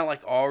were kind of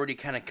like already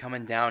kind of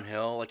coming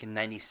downhill, like in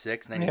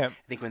 '96, I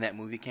think when that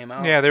movie came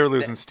out. Yeah, they were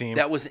losing steam.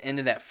 That was the end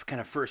of that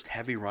kind of first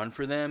heavy run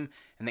for them,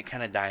 and it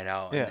kind of died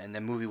out. Yeah. And the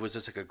movie was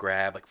just like a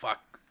grab, like fuck.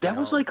 That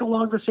was like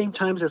along the same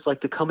times as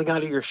like the coming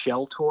out of your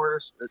shell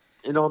tours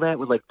and all that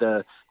with like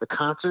the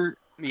concert.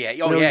 Yeah.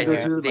 Oh yeah.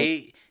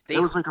 It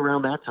was like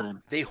around that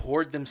time. They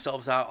hoard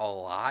themselves out a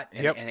lot,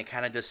 and it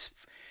kind of just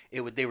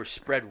they were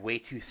spread way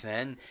too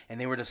thin, and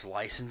they were just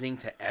licensing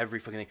to every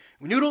fucking thing.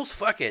 Noodles,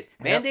 fuck it.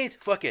 Band-Aids,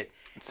 fuck it.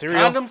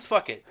 Cereal. Condoms,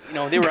 fuck it. You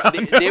know, they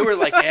were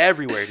like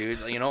everywhere, dude.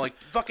 You know, like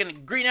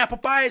fucking green apple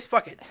pies,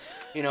 fuck it.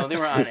 You know, they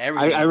were on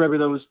everything. I remember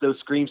those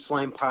Scream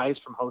Slime pies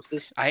from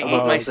Hostess. I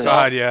ate myself.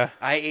 God, yeah.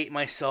 I ate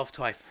myself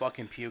till I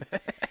fucking puked.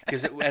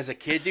 Because as a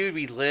kid, dude,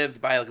 we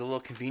lived by like a little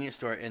convenience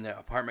store in the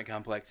apartment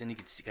complex, and you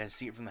could kind of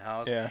see it from the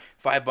house. Yeah.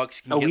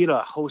 $5. You can we had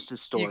a Hostess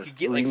store. You could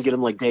get you can get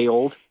them like day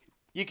old.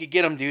 You could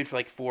get them, dude, for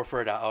like $4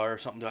 for $1 or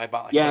something. I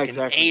bought like fucking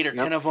exactly. 8 or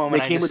 10 of them. They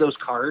and came I with those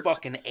cards.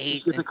 Fucking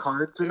 8. Get the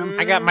cards in them.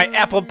 I got my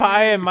apple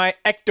pie and my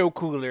ecto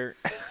cooler.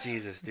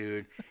 Jesus,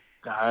 dude.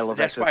 God, I love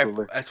that's Ecto why.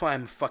 Cooler. That's why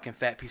I'm a fucking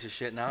fat piece of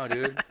shit now,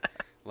 dude.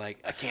 Like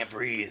I can't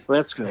breathe.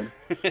 Well, that's good.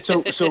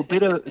 So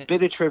bit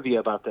of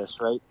trivia about this,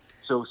 right?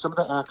 So some of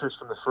the actors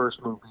from the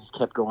first movies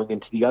kept going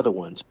into the other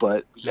ones,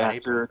 but the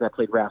actor that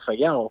played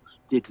Raphael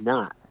did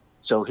not.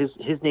 So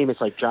his name is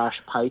like Josh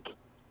Pike.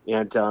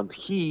 And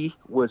he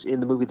was in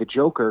the movie The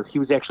Joker. He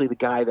was actually the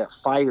guy that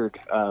fired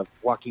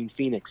Joaquin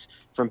Phoenix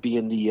from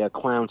being the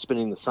clown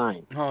spinning the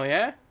sign. Oh,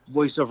 yeah?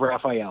 Voice of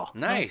Raphael.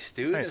 Nice,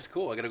 dude. Nice. That's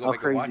cool. I got to go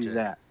back and watch it. How crazy is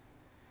that?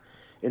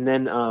 And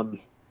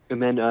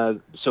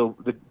then, so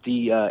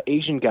the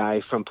Asian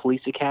guy from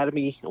Police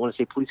Academy, I want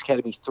to say Police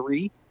Academy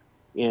 3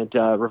 and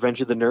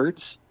Revenge of the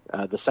Nerds,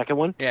 the second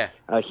one. Yeah.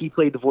 He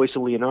played the voice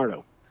of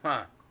Leonardo.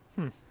 Huh.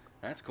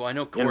 That's cool. I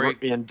know Corey.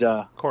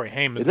 Corey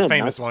Haim is the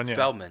famous one, yeah.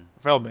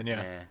 Feldman,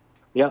 yeah.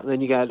 Yeah, then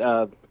you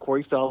got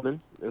Corey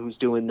Feldman, who's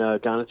doing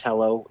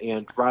Donatello,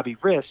 and Robbie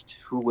Rist,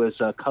 who was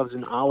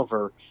cousin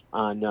Oliver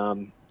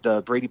on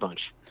the Brady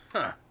Bunch.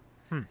 Huh.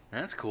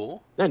 That's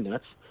cool. That's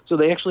nuts. So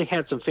they actually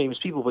had some famous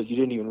people, but you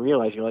didn't even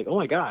realize. You're like, oh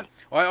my god.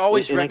 Well, I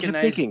always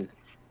recognized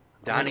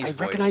Donnie's voice.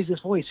 I recognize this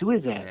voice. Who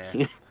is that?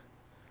 Yeah.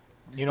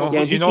 You know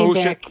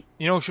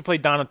who should play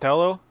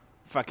Donatello?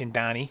 Fucking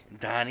Donnie.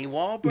 Donnie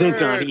Wahlberg.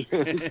 Donnie.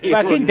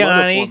 Fucking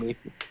Donnie.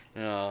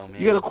 Oh man.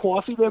 You got a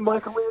coffee there,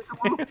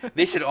 Michelangelo?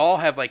 They should all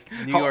have like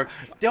New York.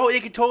 They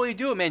could totally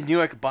do it, man. New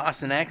York,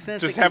 Boston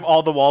accents. Just have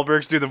all the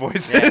Wahlbergs do the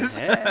voices.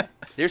 Yeah.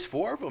 There's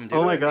 4 of them, dude.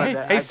 Oh my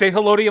god. Hey, say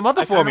hello to your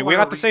mother for me. We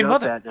got the same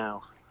mother. That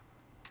now.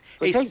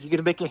 Hey, you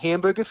gonna make a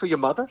hamburger for your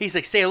mother? He's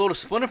like, say hello to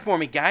Splinter for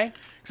me, guy.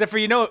 Except for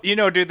you know,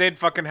 dude, they'd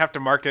fucking have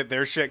to market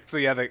their shit. So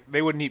yeah,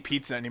 they wouldn't eat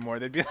pizza anymore.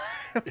 They'd be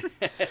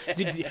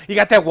like, you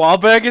got that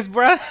Wahlburgers,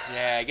 bruh?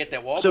 Yeah, I get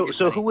that Wahlburgers.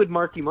 So who would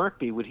Marky Mark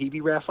be? Would he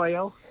be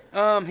Raphael?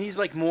 He's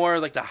like more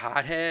like the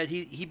hothead.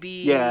 He'd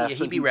be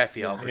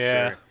Raphael for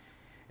sure.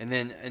 And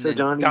then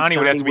Donnie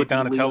would have to be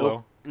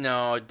Donatello.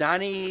 No,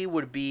 Donnie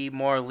would be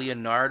more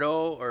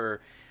Leonardo,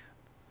 or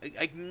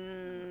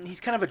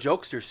he's kind of a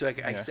jokester, so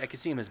I could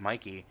see him as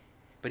Mikey.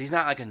 But he's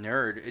not like a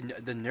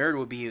nerd. The nerd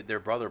would be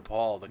their brother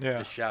Paul,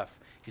 the chef,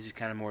 because he's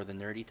kind of more the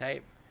nerdy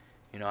type.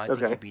 You know, I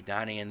think he'd be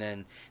Donnie, and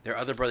then their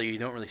other brother, you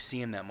don't really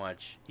see him that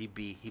much. He'd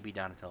be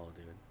Donatello,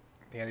 dude.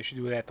 Yeah, they should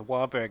do that. The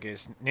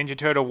Wahlburgers, Ninja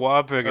Turtle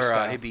Wahlburgers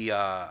style. He'd be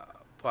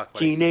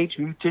Teenage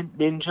Mutant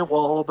Ninja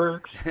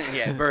Wahlburgers.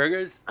 Yeah,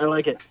 burgers. I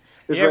like it.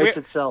 It writes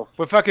itself.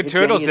 We're fucking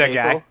turtles, there,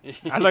 guy.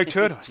 I like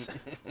turtles.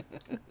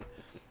 And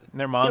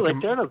their mom. You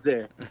like turtles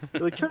there? You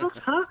like turtles,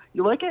 huh?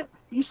 You like it?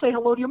 You say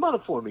hello to your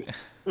mother for me.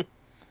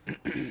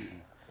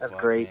 That's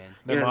great.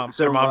 Man.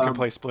 Their mom can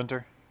play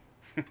Splinter.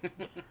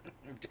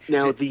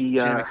 Now Jenny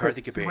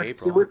McCarthy could be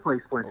April. She would play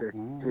Splinter.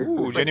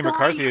 Ooh, Jenny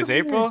McCarthy is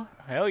April?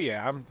 Hell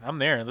yeah, I'm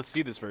there. Let's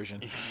see this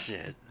version.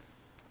 Shit.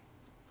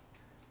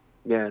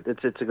 Yeah,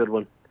 it's a good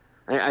one.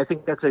 I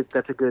think that's a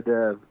good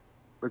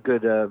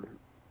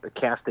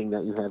casting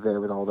that you have there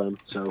with all them.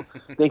 So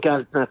thank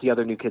God it's not the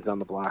other New Kids on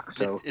the Block.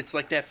 So it's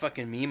like that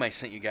fucking meme I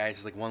sent you guys.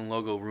 It's like one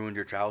logo ruined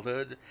your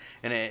childhood,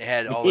 and it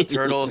had all the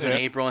turtles in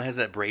April and has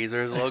that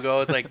Brazers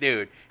logo. It's like,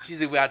 dude,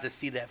 she's about to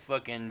see that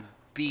fucking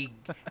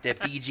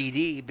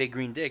BGD, big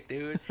green dick,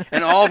 dude.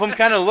 And all of them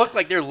kind of look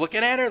like they're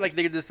looking at her, like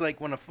they just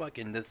like want to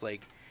fucking just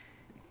like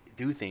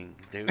do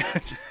things, dude.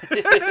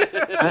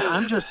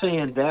 I'm just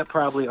saying that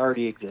probably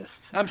already exists.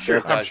 I'm sure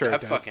it does.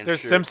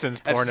 There's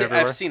Simpsons porn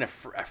everywhere. I've seen a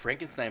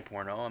Frankenstein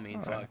porno. I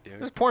mean, fuck, dude.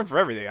 There's porn for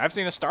everything. I've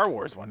seen a Star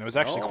Wars one. It was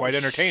actually quite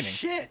entertaining.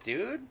 Shit,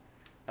 dude.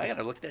 I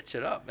gotta look that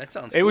shit up. That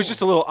sounds. It was just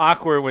a little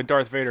awkward when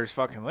Darth Vader's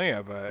fucking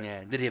Leia, but.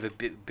 Yeah. Did he have a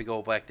big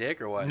old black dick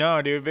or what? No,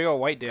 dude, big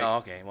old white dick. Oh,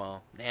 okay.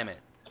 Well, damn it.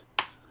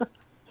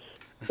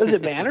 Does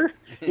it matter?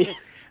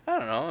 I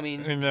don't know. I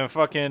mean, the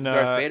fucking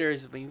Darth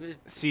Vader's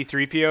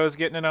C-3PO is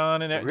getting it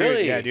on, and really,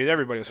 dude, yeah, dude,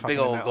 everybody was fucking.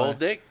 Big old in that gold one.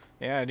 dick.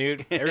 Yeah,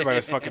 dude, everybody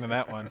was fucking in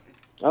that one.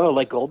 Oh,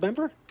 like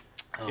Goldmember?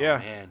 Oh, yeah,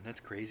 man, that's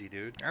crazy,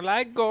 dude. I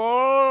like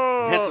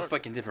gold. That's a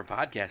fucking different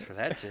podcast for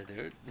that shit,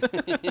 dude.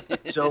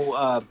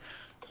 So,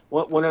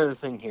 one other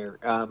thing here,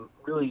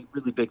 really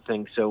big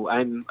thing. So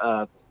I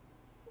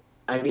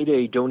made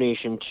a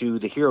donation to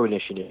the Hero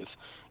Initiative.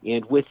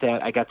 And with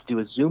that, I got to do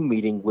a Zoom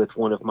meeting with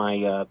one of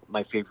my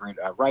my favorite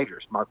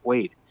writers, Mark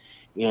Waid.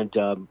 And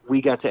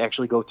we got to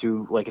actually go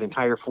through like an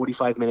entire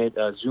 45-minute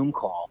Zoom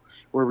call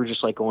where we're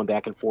just like going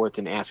back and forth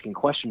and asking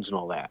questions and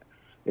all that.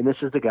 And this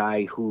is the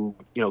guy who,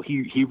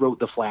 he wrote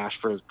The Flash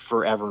for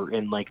forever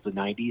in like the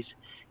 90s.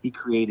 He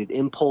created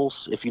Impulse,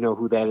 if you know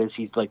who that is.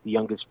 He's like the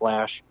youngest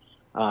Flash.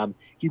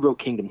 He wrote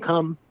Kingdom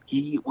Come.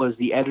 He was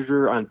the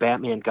editor on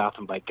Batman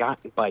Gotham by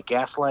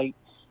Gaslight.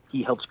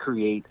 He helps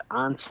create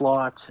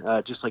Onslaught.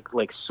 Just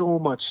like so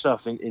much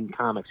stuff in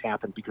comics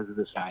happened because of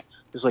this guy.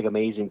 It's like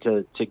amazing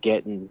to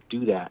get and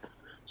do that.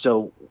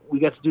 So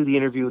we got to do the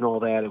interview and all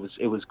that.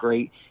 It was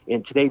great.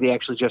 And today they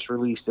actually just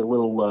released a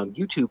little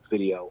YouTube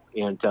video,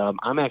 and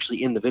I'm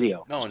actually in the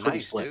video. Oh,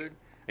 nice, dude.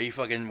 Are you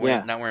fucking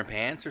not wearing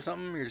pants or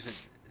something? You're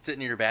just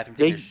sitting in your bathroom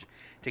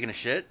taking a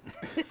shit?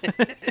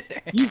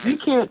 you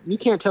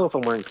can't tell if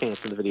I'm wearing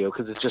pants in the video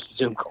because it's just a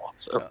Zoom call.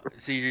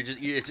 So you're just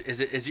is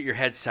it your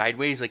head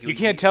sideways? Like you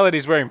can't tell that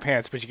he's wearing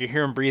pants, but you can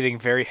hear him breathing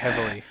very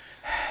heavily.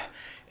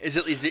 Is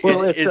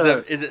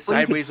it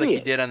sideways like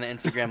you did on the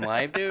Instagram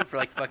Live, dude? For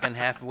like fucking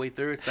halfway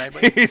through, it's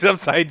sideways. He's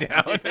upside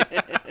down.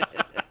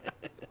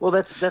 Well,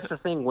 that's the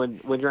thing. When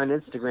you're on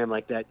Instagram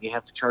like that, you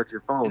have to charge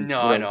your phone.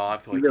 No, I know. I'm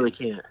totally you really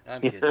can't.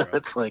 I'm kidding, bro.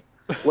 It's like,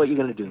 what are you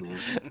gonna do, man?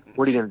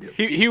 What are you gonna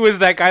do? He was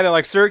that guy that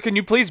like, sir, can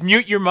you please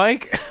mute your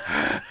mic?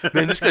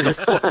 Man, this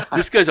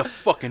guy's a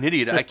fucking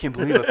idiot. I can't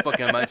believe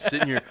I'm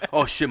sitting here.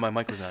 Oh shit, my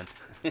mic was on.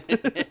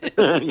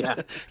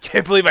 Yeah.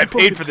 Can't believe I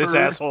paid for this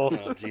asshole.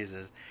 Oh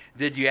Jesus.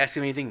 Did you ask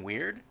him anything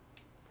weird?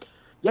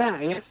 Yeah,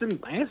 I asked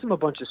him a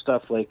bunch of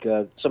stuff, like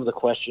some of the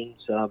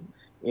questions.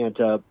 And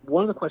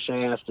one of the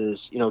questions I asked is,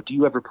 do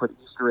you ever put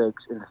Easter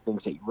eggs in the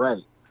things that you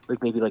write?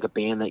 Like maybe like a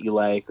band that you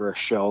like, or a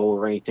show,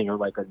 or anything, or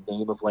like a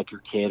name of like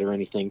your kid or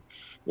anything.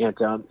 And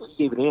he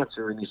gave an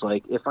answer, and he's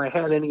like, if I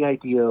had any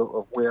idea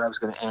of where I was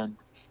going to end,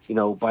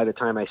 by the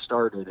time I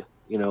started,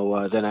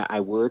 then I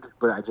would,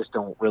 but I just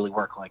don't really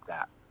work like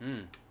that.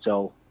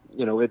 So,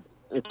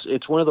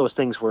 it's one of those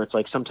things where it's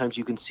like sometimes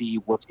you can see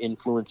what's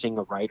influencing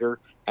a writer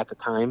at the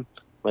time.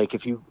 Like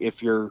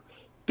if you're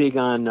big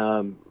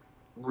on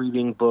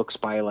reading books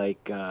by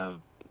like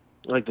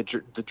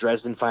the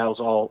Dresden Files,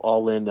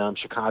 all in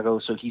Chicago.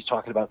 So he's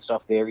talking about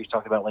stuff there. He's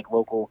talking about like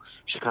local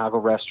Chicago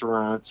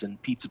restaurants and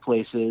pizza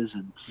places,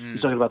 and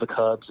he's talking about the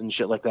Cubs and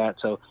shit like that.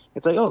 So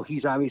it's like, oh,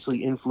 he's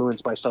obviously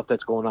influenced by stuff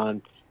that's going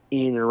on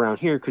in and around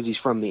here because he's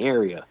from the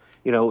area,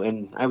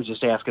 And I was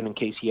just asking in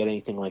case he had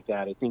anything like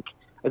that.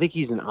 I think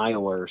he's in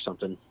Iowa or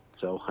something.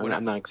 So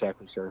I'm not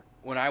exactly sure.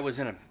 When I was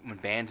in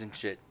bands and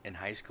shit in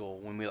high school,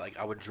 when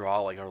I would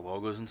draw like our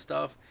logos and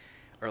stuff,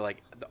 or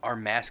like our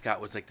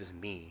mascot was like this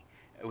me.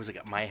 It was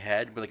like my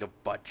head with like a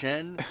butt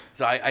chin.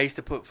 So I used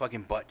to put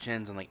fucking butt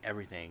chins on like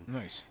everything.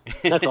 Nice.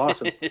 That's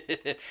awesome.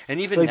 And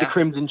even like now, the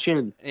Crimson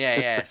Chin.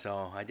 Yeah.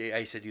 So I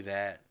used to do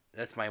that.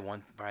 That's my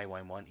one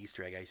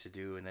Easter egg I used to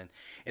do. And then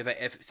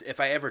if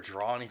I ever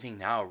draw anything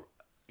now,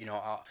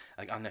 I'll,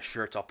 like on the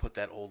shirts, I'll put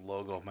that old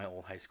logo of my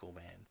old high school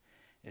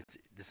band.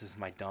 This is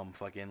my dumb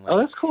fucking. Like, oh,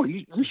 that's cool.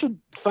 You should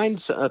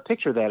find a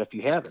picture of that if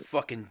you haven't.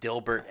 Fucking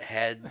Dilbert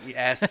head. You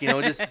ask,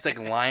 just like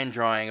line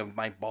drawing of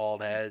my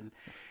bald head.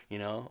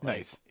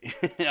 Nice.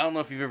 Like, I don't know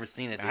if you've ever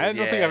seen it, dude. I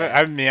don't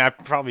think I've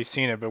probably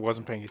seen it, but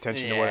wasn't paying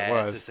attention to what it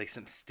was. It's just like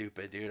some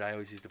stupid, dude. I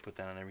always used to put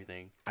that on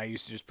everything. I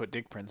used to just put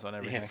dick prints on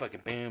everything. Yeah,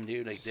 fucking bam,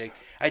 dude. Like dick.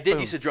 I did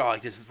used to draw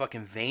like this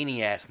fucking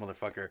veiny ass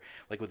motherfucker,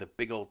 like with a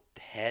big old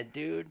head,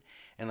 dude,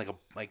 and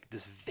like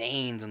this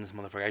veins on this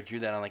motherfucker. I drew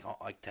that on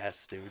like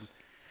tests, dude.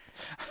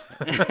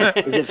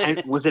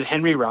 Was it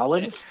Henry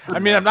Rollins? I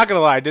mean, I'm not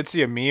gonna lie. I did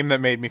see a meme that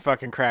made me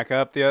fucking crack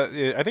up. I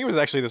think it was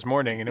actually this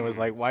morning, and it was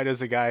like, "Why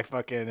does a guy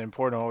fucking in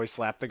porno always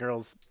slap the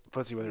girl's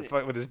pussy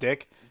with his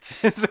dick?"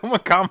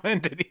 Someone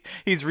commented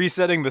he's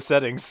resetting the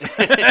settings. He's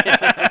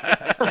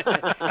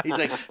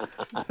like,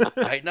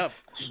 tighten up.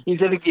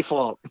 He's at a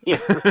default. Yeah.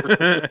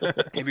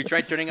 Have you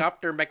tried turning off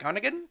their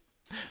McConaughey?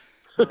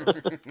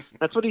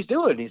 That's what he's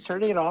doing. He's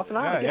turning it off and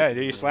on. Yeah.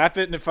 You slap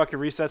it and it fucking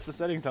resets the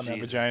settings on that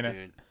vagina.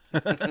 Dude.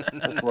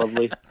 That's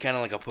lovely. Kind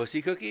of like a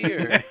pussy cookie,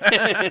 or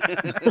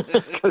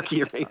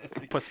cookie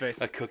right? Puss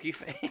face. A cookie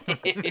face.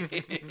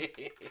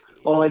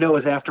 All I know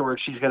is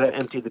afterwards she's gonna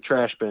empty the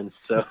trash bin.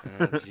 So.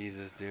 Oh,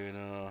 Jesus, dude.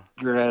 Oh.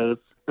 Gross.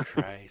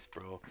 Christ,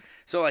 bro.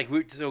 So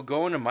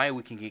going to my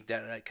Weekend Geek,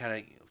 that kind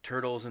of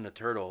Turtles and the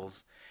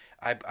Turtles,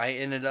 I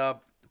ended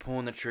up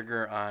pulling the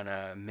trigger on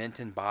a mint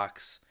in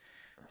box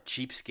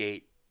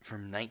Cheapskate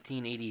from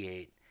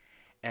 1988,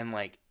 and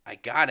like I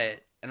got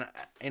it. And,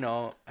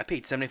 I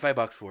paid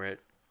 $75 for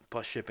it,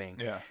 plus shipping.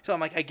 Yeah. So I'm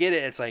like, I get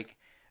it. It's like,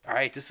 all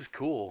right, this is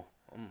cool.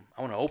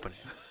 I want to open it.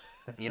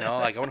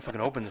 Like, I want to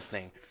fucking open this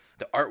thing.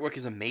 The artwork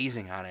is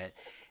amazing on it.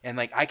 And,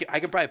 like, I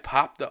could probably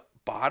pop the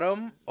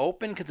bottom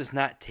open because it's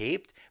not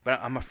taped, but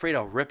I'm afraid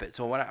I'll rip it.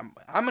 So what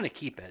I'm going to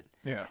keep it.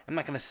 Yeah. I'm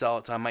not going to sell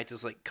it, so I might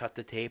just, like, cut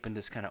the tape and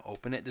just kind of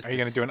open it. Are you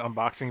going to do an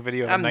unboxing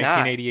video of a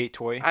 1988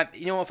 toy?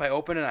 If I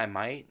open it, I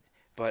might.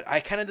 But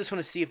I kind of just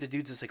want to see if the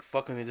dude's just, like,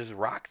 fucking me. There's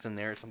rocks in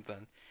there or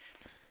something.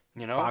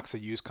 Box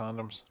of used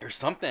condoms or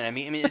something. I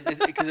mean,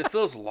 because it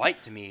feels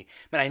light to me.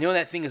 Man, I know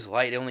that thing is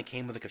light. It only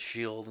came with like a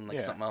shield and like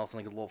something else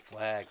and like a little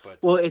flag. But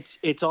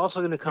it's also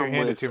going to come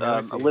with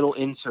a little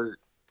insert.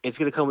 It's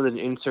going to come with an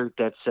insert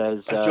that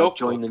says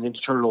 "Join the Ninja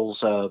Turtles."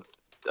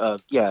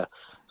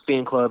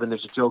 fan club, and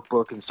there's a joke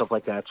book and stuff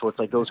like that. So it's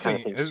like those kind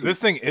of things. This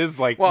thing is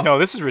like, no,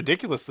 this is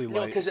ridiculously light.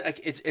 No, because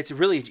it's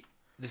really,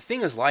 the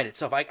thing is light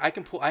itself.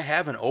 I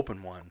have an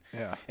open one.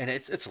 Yeah. And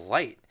it's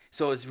light.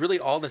 So it's really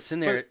all that's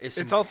in there.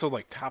 It's also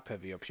like top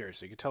heavy up here,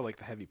 so you can tell like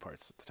the heavy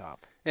parts at the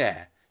top.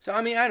 Yeah. So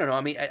I mean, I don't know.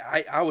 I mean,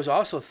 I was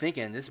also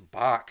thinking this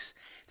box,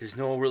 there's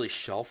no really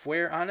shelf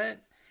wear on it.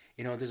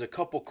 You know, there's a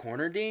couple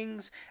corner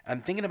dings.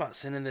 I'm thinking about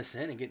sending this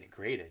in and getting it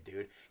graded,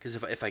 dude. Because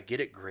if I get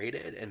it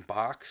graded and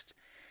boxed,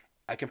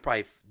 I can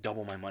probably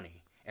double my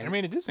money. And, I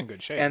mean, it is in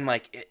good shape. And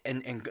like,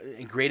 and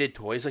graded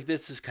toys like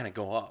this just kind of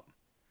go up.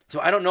 So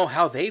I don't know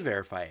how they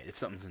verify it if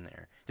something's in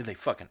there. Did they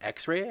fucking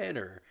X-ray it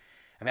or?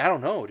 I mean, I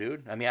don't know,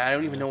 dude. I mean, I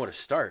don't even know where to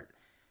start.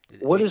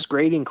 What does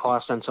grading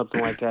cost on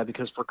something like that?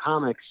 Because for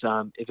comics,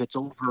 if it's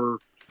over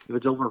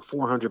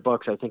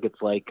 $400, I think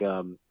it's like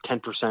 10%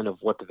 of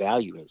what the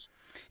value is.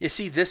 You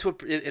see, this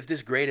would, if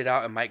this graded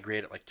out, it might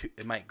grade it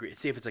like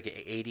see if it's like an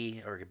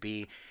 80 or a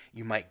B,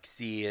 you might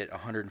see it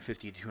 $150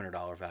 to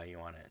 $200 value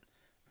on it,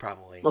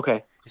 probably.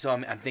 Okay. So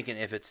I'm thinking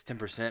if it's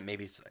 10%,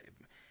 maybe it's,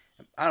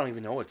 I don't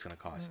even know what it's gonna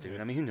cost, dude.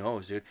 I mean, who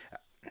knows, dude?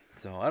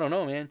 So I don't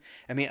know, man.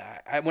 I mean,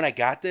 when I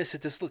got this,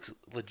 it just looks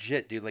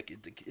legit, dude. Like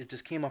it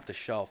just came off the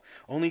shelf.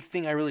 Only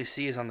thing I really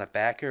see is on the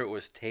back here, it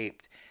was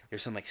taped.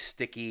 There's some like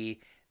sticky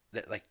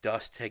that like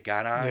dust had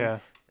got on. Yeah.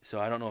 So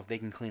I don't know if they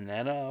can clean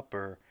that up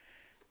or,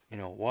 you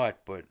know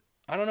what, but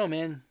I don't know,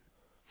 man.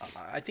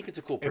 I think it's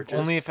a cool purchase.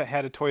 Only if it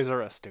had a Toys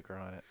R Us sticker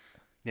on it.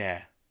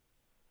 Yeah.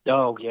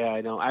 Oh yeah,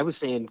 I know. I was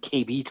saying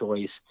KB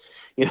Toys.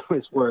 You know,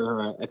 is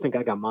where I think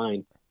I got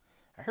mine.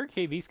 I heard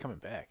KB's coming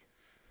back.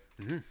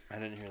 Mm-hmm. I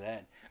didn't hear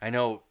that. I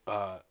know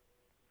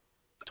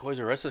Toys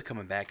R Us is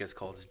coming back. It's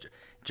called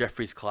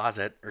Jeffrey's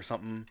Closet or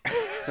something.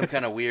 Some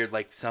kind of weird,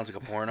 like, sounds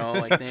like a porno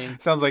like thing.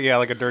 Sounds like, yeah,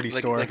 like a dirty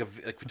store. Like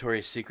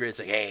Victoria's Secret. It's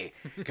like, hey,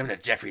 come to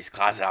Jeffrey's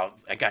Closet.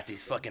 I got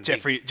these fucking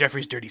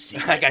Jeffrey's dirty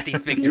secret. I got these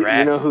big giraffes.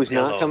 You know who's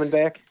not coming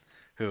back?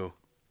 Who?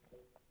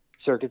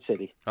 Circuit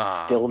City.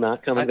 Still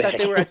not coming back.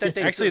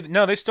 Actually,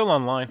 no, they're still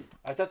online.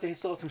 I thought they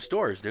still had some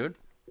stores, dude.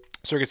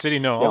 Circuit City,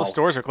 no. All the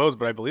stores are closed,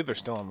 but I believe they're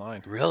still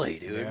online. Really,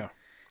 dude? Yeah.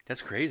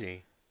 That's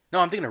crazy. No,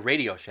 I'm thinking of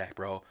Radio Shack,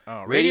 bro.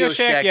 Oh, Radio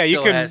Shack, yeah,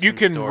 you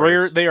can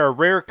rare. They are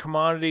rare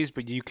commodities,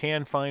 but you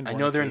can find. I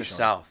know they're in the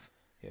South.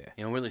 Yeah,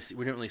 you know, we didn't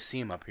really see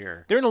them up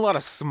here. They're in a lot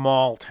of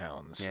small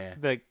towns. Yeah,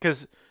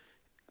 because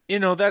you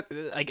know that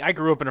like I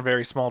grew up in a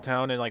very small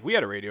town, and like we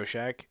had a Radio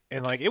Shack,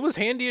 and like it was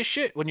handy as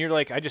shit when you're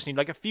like, I just need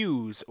like a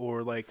fuse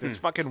or like this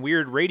fucking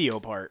weird radio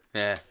part.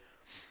 Yeah.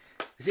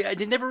 See, I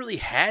never really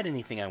had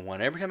anything I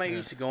wanted. Every time I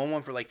used to go on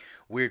one for like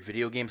weird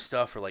video game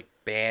stuff or like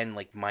band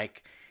like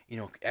mic, you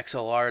know,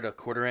 XLR to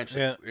quarter inch.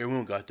 Like,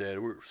 everyone got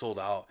that. We're sold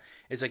out.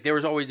 It's like they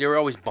were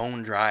always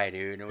bone dry,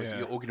 dude. It was,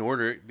 you can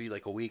order it, it'd be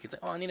like a week. It's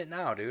like, oh, I need it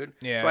now, dude.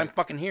 Yeah. That's why I'm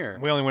fucking here.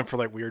 We only went for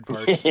like weird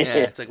parts. Yeah.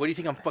 It's like, what do you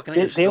think I'm fucking at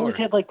your store? They always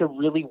had like the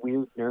really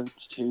weird nerds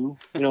too.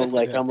 You know,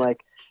 like I'm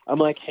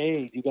like,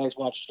 hey, do you guys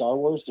watch Star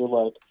Wars? They're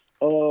like,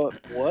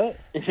 what?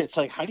 And it's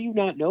like, how do you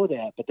not know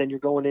that? But then you're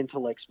going into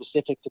like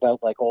specifics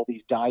about like all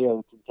these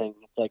diodes and things.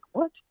 It's like,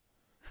 what?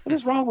 What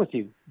is wrong with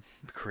you?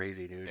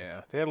 Crazy, dude.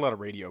 Yeah, they had a lot of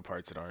radio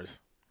parts at ours.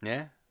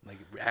 Yeah, like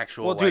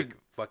actual like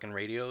fucking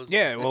radios.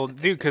 Yeah, well,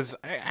 dude, because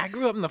I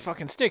grew up in the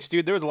fucking sticks,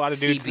 dude. There was a lot of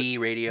dudes. CB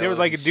radios. There was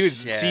like, dude,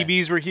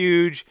 CBs were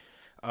huge.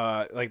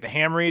 Like the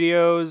ham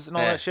radios and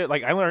all that shit.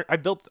 Like I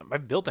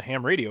built a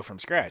ham radio from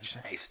scratch.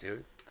 Nice,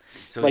 dude.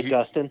 So like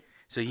Dustin.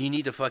 So you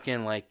need to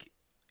fucking like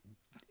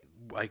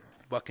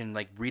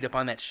read up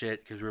on that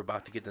shit because we're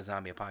about to get the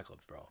zombie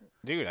apocalypse, bro.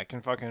 Dude, I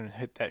can fucking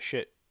hit that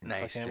shit.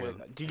 Nice,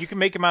 dude. You can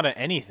make them out of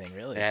anything,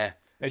 really. Yeah.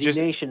 It's just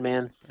nation,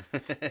 man.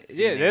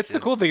 Yeah, that's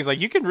the cool thing is like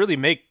you can really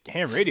make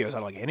ham radios out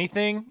of like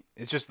anything.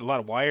 It's just a lot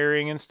of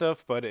wiring and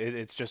stuff, but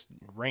it's just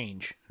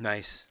range.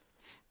 Nice.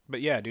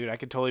 But yeah, dude, I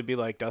could totally be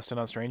like Dustin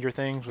on Stranger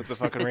Things with the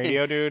fucking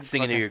radio, dude.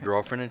 Singing to your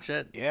girlfriend and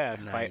shit? Yeah,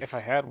 nice. if I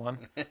had one.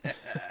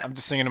 I'm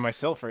just singing to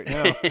myself right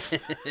now.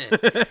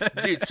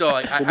 Dude, so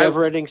like, the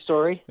never-ending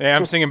story? Yeah,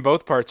 I'm singing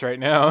both parts right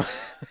now.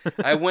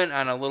 I went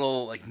on a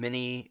little like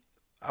mini,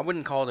 I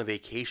wouldn't call it a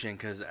vacation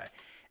because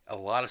a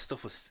lot of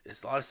stuff is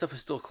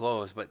still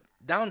closed. But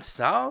down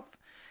south,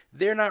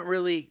 they're not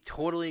really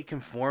totally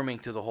conforming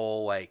to the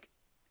whole like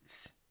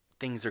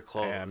things are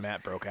closed. Yeah,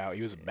 Matt broke out.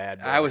 He was a bad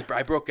boy.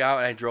 I broke out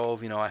and I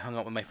drove. You know, I hung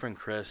out with my friend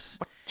Chris.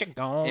 What you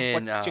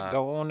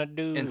gonna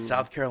do? In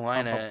South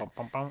Carolina,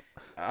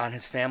 on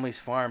his family's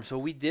farm. So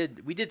we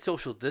did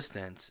social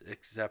distance,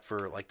 except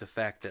for like the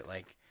fact that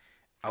like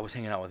I was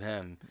hanging out with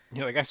him.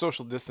 You're like, I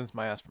social distanced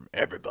my ass from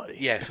everybody.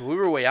 Yeah, so we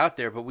were way out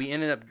there, but we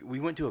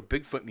went to a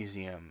Bigfoot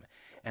museum,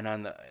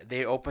 and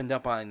they opened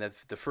up on the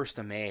 1st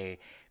of May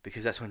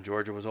because that's when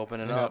Georgia was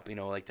opening up. You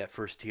know, like that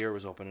first tier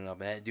was opening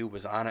up, and that dude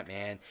was on it,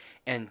 man.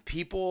 And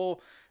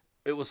people,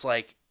 it was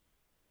like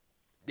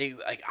they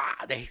I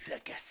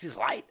guess it's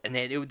light, and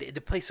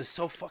the place was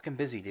so fucking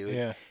busy, dude.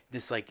 Yeah.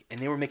 And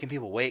they were making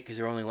people wait because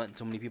they were only letting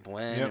so many people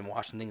in and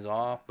washing things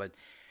off, but.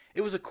 It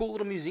was a cool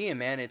little museum,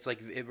 man. It's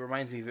like it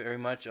reminds me very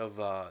much of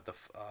the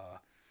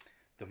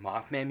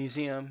Mothman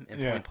Museum in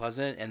Point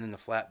Pleasant, and then the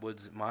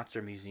Flatwoods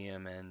Monster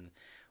Museum and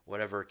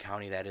whatever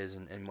county that is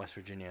in West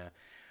Virginia.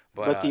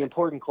 But the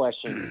important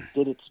question,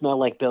 did it smell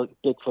like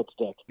Bigfoot's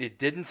dick? It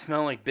didn't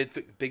smell like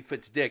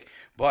Bigfoot's dick,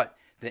 but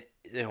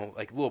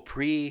like little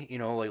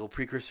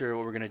precursor,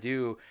 what we're going to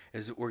do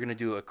is we're going to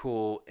do a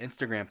cool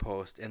Instagram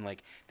post, and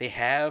like they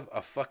have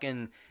a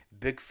fucking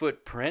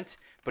Bigfoot print,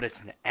 but it's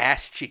an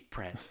ass cheek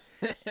print.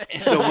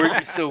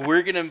 so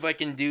we're gonna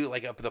fucking do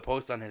like the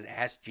post on his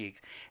ass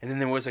cheeks, and then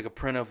there was like a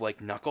print of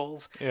like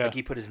knuckles, like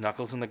he put his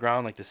knuckles in the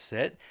ground like to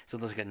sit, so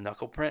there's like a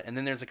knuckle print, and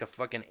then there's like a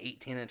fucking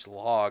 18-inch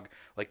log,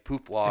 like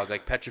poop log,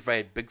 like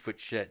petrified Bigfoot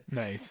shit.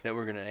 Nice. That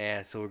we're gonna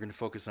add, so we're gonna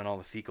focus on all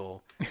the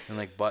fecal and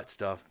like butt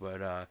stuff,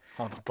 but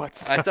all the butt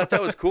stuff. I thought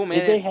that was cool, man.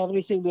 Did they have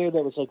anything there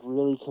that was like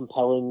really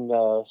compelling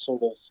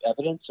sort of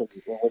evidence, or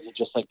was it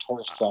just like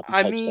tourist stuff?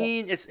 I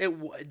mean,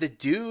 the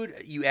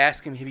dude. You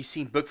ask him, have you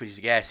seen Bigfoot? He's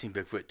like, yeah, I've seen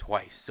Bigfoot twice.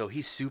 So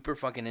he's super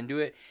fucking into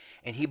it,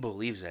 and he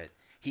believes it.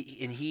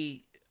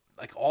 He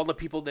like all the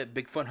people that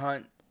Bigfoot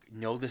hunt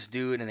know this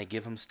dude, and they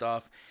give him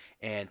stuff,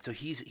 and so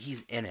he's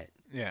in it.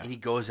 Yeah. And he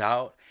goes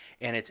out,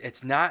 and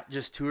it's not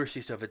just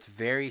touristy stuff. It's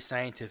very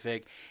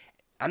scientific.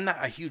 I'm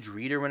not a huge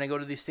reader when I go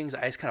to these things.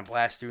 I just kind of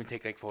blast through and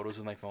take like photos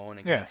with my phone.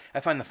 And I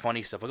find the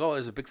funny stuff, like, oh,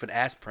 there's a Bigfoot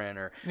ass print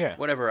or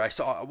whatever. I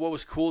saw what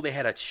was cool. They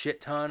had a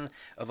shit ton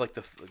of like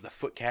the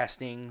foot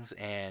castings,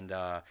 and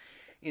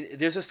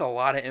there's just a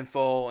lot of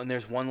info. And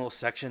there's one little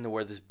section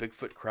where there's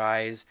Bigfoot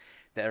cries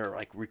that are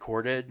like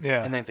recorded,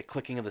 and then the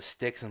clicking of the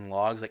sticks and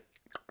logs, like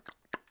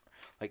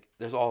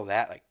there's all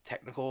that like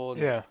technical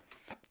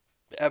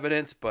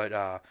evidence, but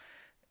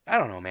I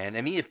don't know, man.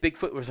 I mean, if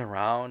Bigfoot was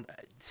around,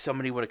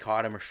 somebody would have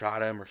caught him or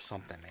shot him or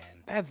something,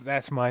 man.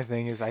 That's my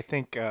thing. Is I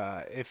think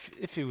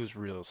if it was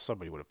real,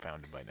 somebody would have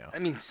found it by now. I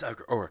mean,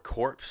 or a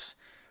corpse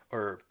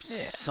or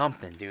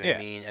something, dude. Yeah.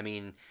 I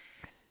mean,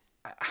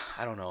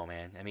 I don't know,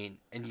 man. I mean,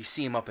 and you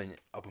see him up in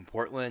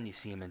Portland, you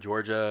see him in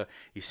Georgia,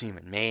 you see him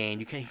in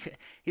Maine.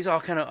 He's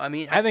all kind of. I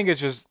mean, I think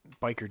it's just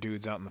biker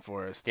dudes out in the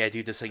forest. Yeah,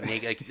 dude, just like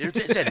naked. Like,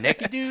 is that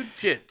naked dude?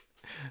 Shit.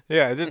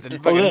 Yeah, just a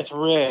fucking, that's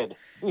red.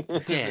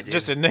 Yeah,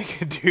 just a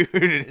naked dude.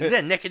 Is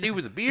that naked dude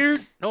with a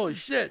beard? Holy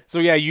shit! So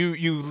yeah,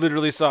 you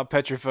literally saw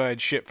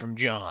petrified shit from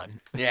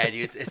John. Yeah,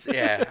 dude. It's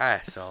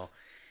so.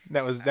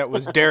 That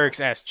was Derek's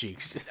ass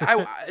cheeks.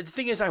 The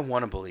thing is, I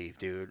want to believe,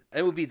 dude.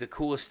 It would be the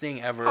coolest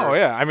thing ever. Oh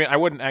yeah, I mean, I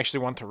wouldn't actually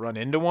want to run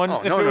into one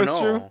if it was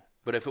true.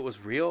 But if it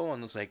was real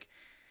and it's like,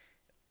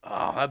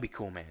 oh, that'd be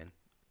cool, man.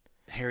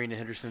 Harry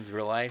Henderson's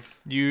real life.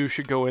 You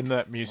should go in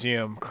that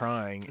museum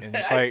crying and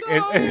it's like,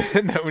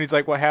 and then when he's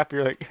like, "What happened?"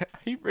 You're like,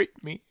 "He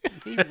raped me."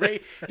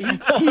 I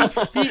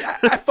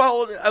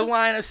followed a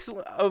line of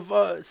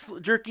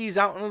jerkies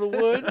out into the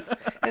woods,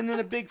 and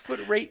then a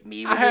Bigfoot raped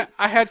me. I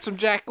had some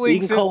Jack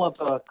Links. You can call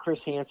up Chris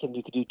Hansen.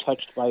 You could do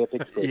 "Touched by a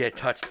Bigfoot." Yeah,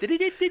 touched.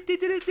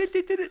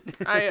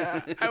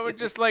 I would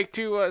just like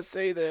to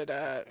say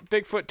that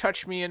Bigfoot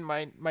touched me in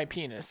my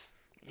penis.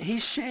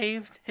 He's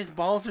shaved. His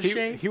balls are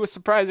shaved. He was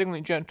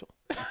surprisingly gentle.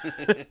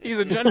 He's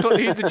a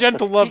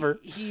gentle lover.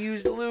 He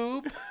used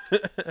lube,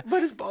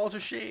 but his balls are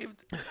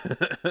shaved.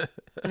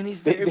 And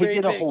he's they very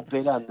big. Did a whole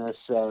bit on this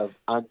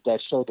on that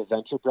show, The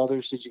Venture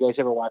Brothers. Did you guys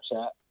ever watch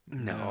that?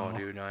 No,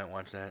 dude, no, I didn't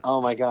watch that.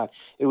 Oh my god,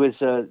 it was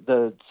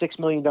the $6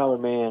 Million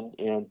Man,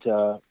 and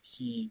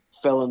he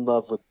fell in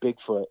love with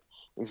Bigfoot.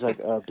 He's like,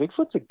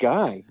 Bigfoot's a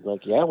guy.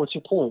 Like, yeah, what's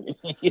your point?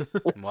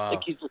 Wow.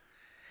 Like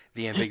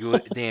the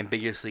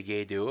ambiguously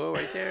gay duo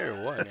right there,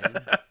 or what,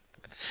 man?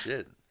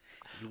 Shit.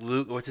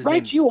 Luke, what's his name?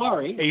 Right, you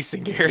are. Ace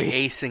and Gary.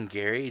 Ace and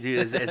Gary, dude.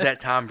 Is that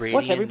Tom Brady?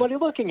 What's everybody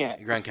looking at?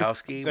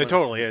 Gronkowski. It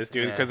totally is,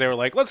 dude. Because they were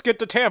like, "Let's get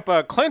to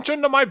Tampa, clench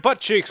into my butt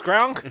cheeks,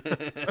 Gronk."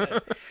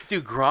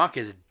 Dude, Gronk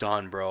is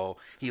done, bro.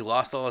 He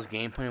lost all his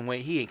game plan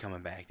weight. He ain't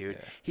coming back, dude.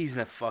 Yeah. He's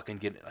gonna fucking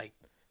get like.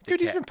 Dude,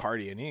 he's been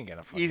partying. He ain't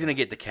gonna. He's gonna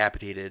get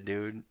decapitated,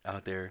 dude,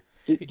 out there.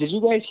 Did you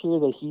guys hear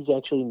that he's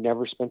actually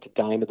never spent a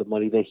dime of the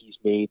money that he's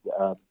made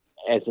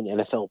as an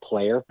NFL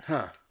player?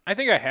 Huh. I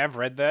think I have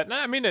read that. No,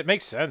 I mean, it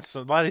makes sense.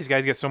 A lot of these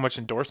guys get so much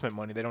endorsement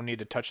money, they don't need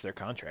to touch their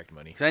contract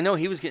money. Cause I know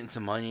he was getting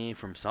some money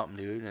from something,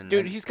 dude.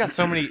 Dude, he's got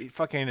so many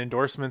fucking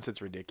endorsements,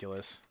 it's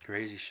ridiculous.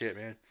 Crazy shit,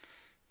 man.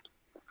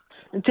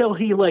 Until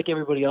he, like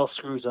everybody else,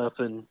 screws up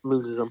and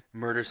loses them.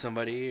 Murders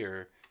somebody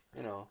or,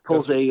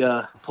 pulls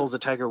a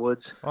Tiger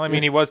Woods. Well, I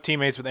mean, he was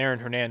teammates with Aaron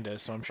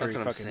Hernandez, so I'm sure he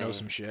fucking knows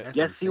some shit.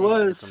 Yes, he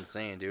was. That's what I'm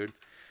saying, dude.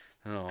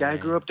 Oh, guy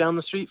grew up down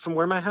the street from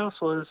where my house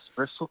was,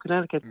 Bristol,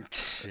 Connecticut.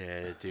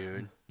 Shit,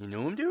 dude. You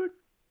knew him, dude?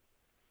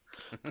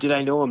 Did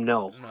I know him?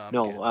 No.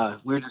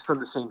 We're just from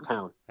the same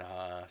town.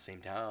 Same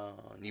town.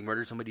 You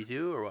murdered somebody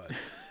too, or what?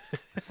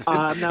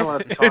 I'm not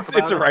allowed to talk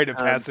about it's a rite of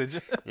passage.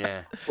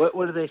 Yeah. What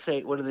do they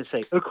say?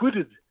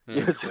 Acquitted.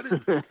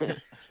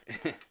 Acquitted.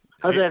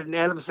 How's that an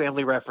Addams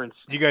Family reference?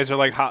 You guys are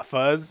like Hot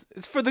Fuzz.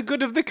 It's for the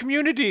good of the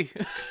community.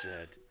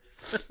 Shit.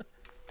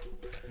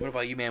 What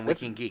about you, man?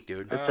 Weekend Geek,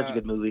 dude. That's such a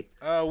good movie.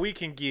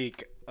 Weekend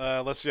Geek.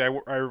 Let's see. I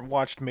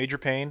watched Major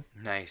Payne.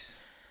 Nice.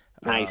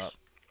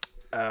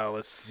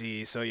 Let's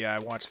see. So yeah, I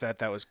watched that.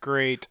 That was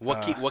great.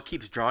 What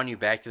keeps drawing you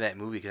back to that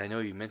movie? Because I know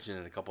you mentioned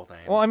it a couple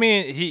times. Well, I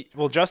mean,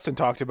 Justin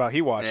talked about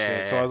he watched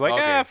it, so I was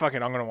like, fuck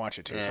it, I'm gonna watch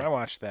it too. So I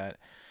watched that.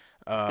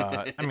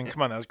 I mean,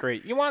 come on, that was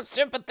great. You want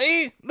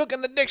sympathy? Look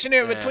in the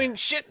dictionary between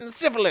shit and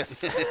syphilis.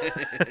 Fuck,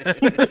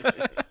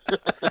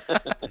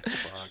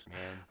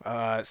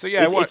 man. So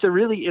yeah, it's a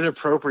really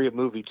inappropriate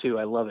movie too.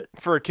 I love it.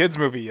 For a kids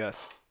movie,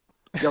 yes.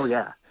 Oh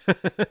yeah.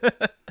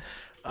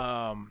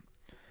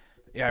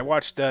 Yeah, I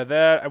watched that.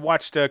 I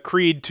watched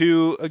Creed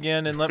 2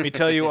 again, and let me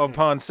tell you,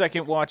 upon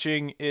second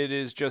watching, it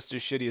is just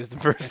as shitty as the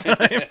first time.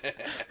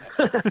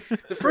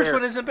 The first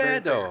one isn't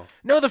bad, though.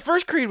 No, the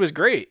first Creed was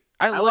great.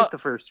 I like the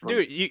first one.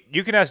 Dude,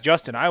 you can ask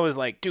Justin. I was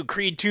like, dude,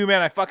 Creed 2,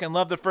 man, I fucking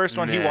love the first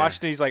one. He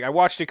watched it. He's like, I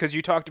watched it because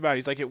you talked about it.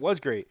 He's like, it was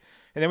great.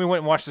 And then we went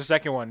and watched the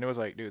second one, and it was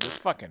like, dude, this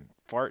fucking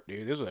fart,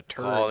 dude. This was a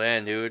turd. Oh,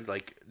 man, dude.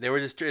 Like, they're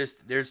just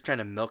trying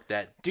to milk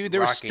that. Dude, there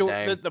was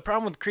the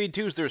problem with Creed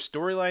 2 is there were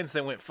storylines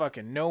that went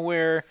fucking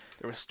nowhere.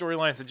 There were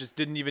storylines that just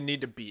didn't even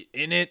need to be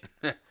in it.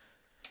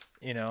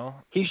 You know?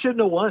 He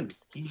shouldn't have won.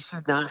 He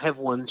should not have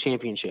won the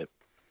championship.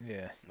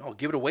 Yeah. Oh,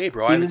 give it away,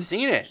 bro. I haven't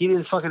seen it. He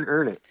didn't fucking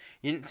earn it.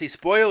 You didn't see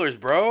spoilers,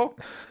 bro.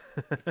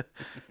 But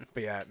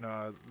yeah,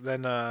 no,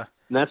 then and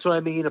that's what I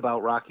mean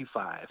about Rocky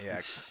 5.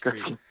 Yeah.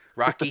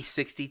 Rocky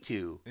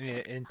 62.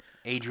 Yeah, and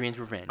Adrian's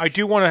Revenge. I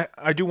do want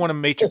to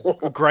make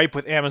a gripe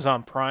with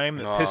Amazon Prime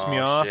that pissed me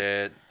off.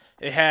 Shit.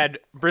 It had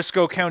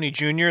Briscoe County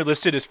Jr.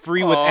 listed as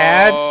free with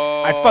ads.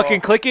 I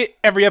fucking click it,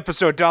 every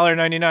episode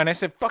 $1.99. I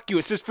said, fuck you,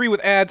 it says free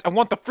with ads. I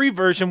want the free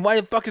version. Why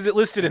the fuck is it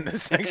listed in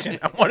this section?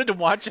 I wanted to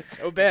watch it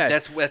so bad.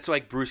 That's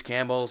like Bruce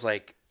Campbell's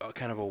like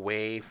kind of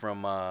away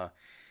from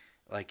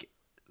like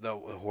the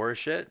horror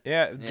shit.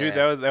 Yeah, dude,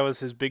 that was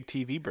his big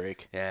TV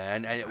break. Yeah,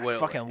 and I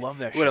fucking love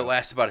that shit. Would it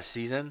last about a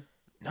season?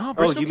 No,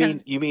 Briscoe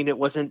you mean it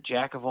wasn't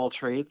Jack of all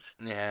trades?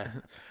 Yeah.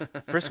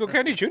 Briscoe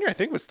County Jr. I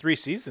think was 3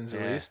 seasons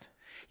at least.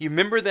 You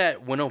remember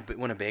that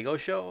Winnebago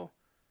show?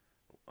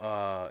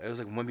 It was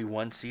like maybe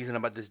one season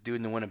about this dude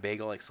in the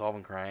Winnebago like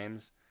solving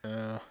crimes.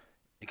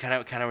 It kind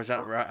of was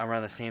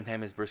around the same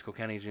time as Briscoe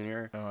County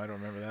Jr. Oh, I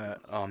don't remember that.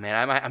 Oh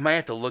man, I might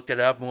have to look that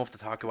up. We'll have to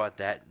talk about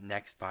that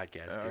next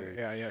podcast, dude.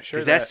 Yeah,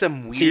 sure. Because that's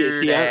some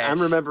weird.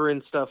 I'm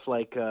remembering stuff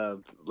like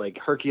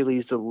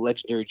Hercules: The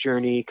Legendary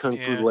Journey, Kung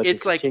Fu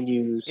Legend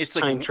Continues, it's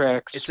Time like,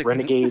 Tracks, it's like,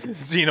 Renegade,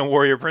 Xena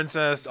Warrior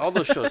Princess. All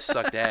those shows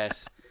sucked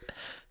ass.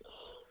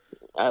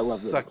 I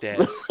love them. Sucked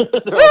ass.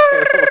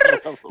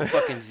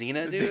 Fucking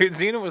Xena, dude. Dude,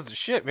 Xena was the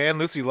shit, man.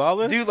 Lucy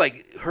Lawless. Dude,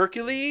 like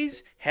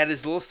Hercules had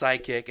his little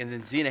sidekick, and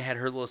then Xena had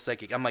her little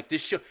sidekick. I'm like,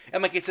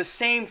 it's the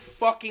same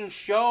fucking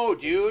show,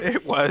 dude.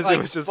 It was. Like,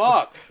 it was just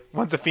fuck.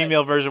 One's a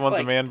female version, one's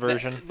a man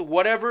version.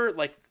 Whatever,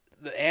 like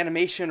the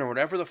animation or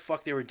whatever the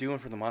fuck they were doing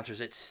for the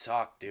monsters, it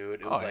sucked, dude.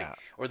 It was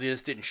or they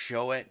just didn't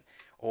show it.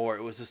 Or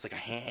it was just like a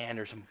hand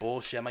or some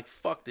bullshit. I'm like,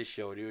 fuck this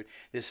show, dude.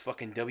 This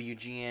fucking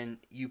WGN,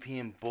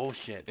 UPN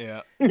bullshit.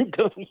 Yeah.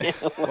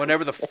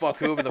 Whatever the fuck,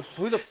 who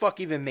the fuck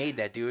even made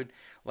that, dude?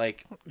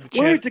 Like,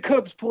 where's the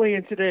Cubs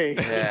playing today?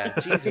 Yeah,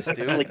 Jesus,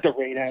 dude. Like the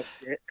rain out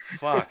shit.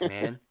 Fuck,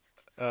 man.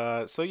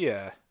 So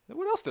yeah.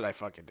 What else did I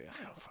fucking do?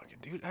 I don't fucking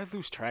do. I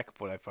lose track of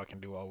what I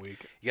fucking do all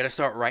week. You gotta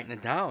start writing it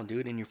down,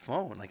 dude, in your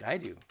phone, like I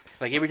do.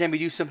 Like every time we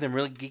do something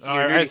really geeky,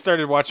 I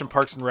started watching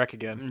Parks and Rec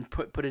again. And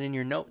put it in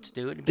your notes,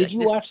 dude. Did you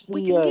watch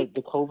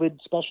the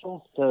COVID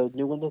special, the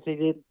new one that they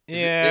did?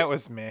 Yeah, it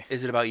was me.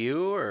 Is it about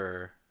you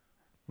or?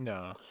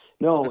 No.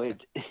 No,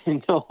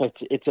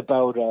 it's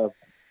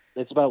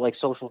about like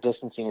social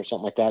distancing or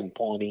something like that in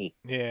Pawnee.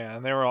 Yeah,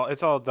 and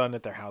it's all done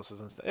at their houses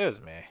and stuff. It was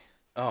me.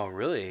 Oh,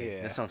 really?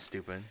 Yeah. That sounds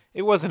stupid.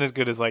 It wasn't as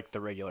good as like the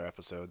regular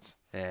episodes.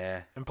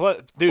 Yeah. And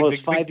dude,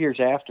 it's 5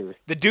 years after.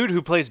 The dude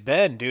who plays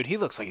Ben, dude, he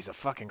looks like he's a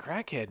fucking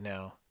crackhead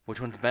now.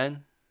 Which one's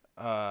Ben?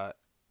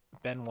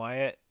 Ben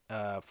Wyatt,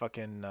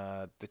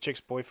 the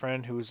chick's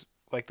boyfriend, who's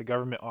like the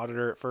government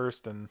auditor at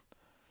first, and.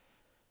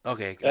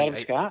 Okay.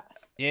 Adam Scott.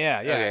 Yeah,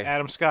 okay.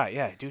 Adam Scott.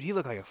 Yeah, dude, he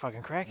looked like a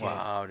fucking crackhead.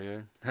 Wow,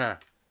 dude. Huh.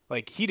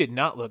 Like he did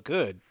not look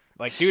good.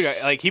 Like, dude,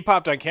 he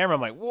popped on camera.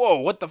 I'm like, whoa,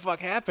 what the fuck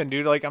happened,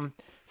 dude? Like,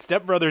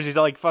 Step Brothers. He's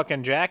like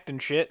fucking jacked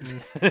and shit.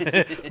 And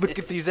look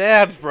at these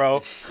abs,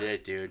 bro.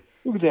 Shit, dude.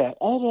 Look at that.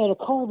 I haven't had a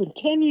carb in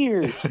 10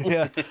 years.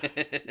 Yeah.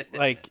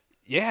 Like,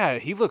 yeah,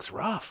 he looks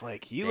rough.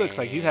 Like, he looks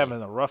like he's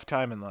having a rough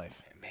time in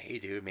life. Hey,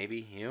 dude,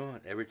 maybe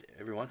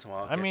every once in a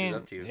while it catches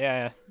up to you.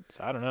 Yeah,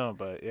 so I don't know,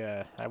 but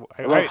yeah,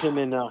 I liked him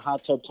in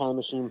Hot Tub Time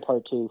Machine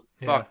Part 2.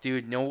 Fuck,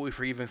 dude, know what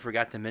we even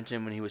forgot to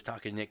mention when he was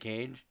talking to Nick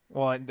Cage?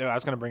 Well, I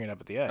was gonna bring it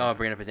up at the end. Oh,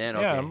 bring it up at the end.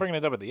 Okay. Yeah, I'm bringing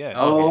it up at the end.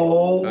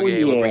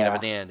 Okay, we'll bring it up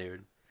at the end,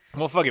 dude.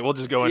 Well, fuck it, we'll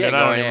just go into it. I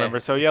don't even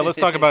remember. So yeah, let's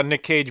talk about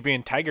Nick Cage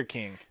being Tiger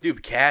King.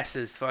 Dude, cast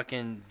is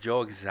fucking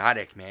Joe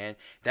Exotic, man.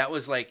 That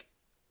was like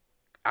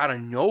out of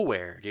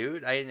nowhere,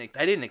 dude. I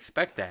didn't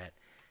expect that,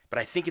 but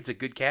I think it's a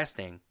good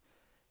casting.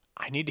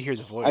 I need to hear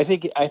the voice. I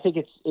think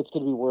it's going to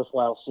be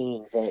worthwhile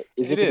seeing. But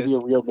is it going to be a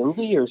real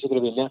movie or is it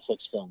going to be a Netflix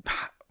film?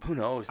 Who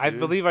knows? Dude? I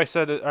believe I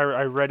said it.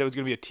 I read it was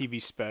going to be a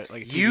TV spec,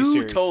 like a TV you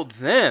series. told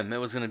them it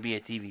was going to be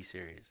a TV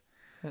series.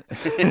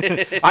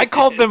 I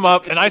called them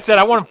up and I said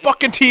I want a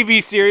fucking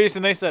TV series,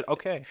 and they said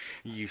okay.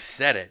 You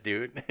said it,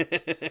 dude.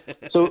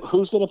 So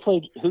who's going to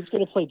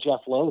play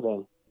Jeff Lowe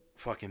then?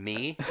 Fucking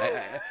me.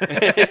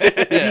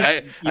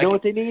 You know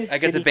what they need? I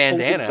got the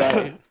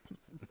bandana.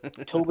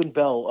 Tobin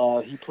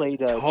Bell. He played.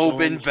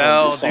 Tobin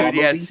Bell, dude.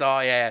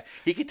 Yeah.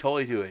 He could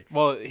totally do it.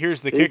 Well,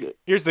 here's the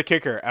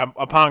kicker.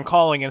 Upon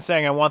calling and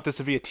saying I want this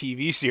to be a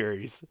TV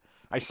series,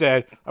 I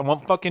said I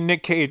want fucking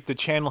Nick Cage to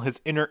channel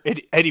his inner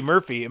Eddie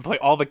Murphy and play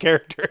all the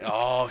characters.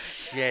 Oh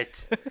shit.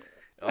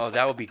 Oh,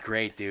 that would be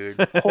great, dude.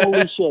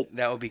 Holy shit.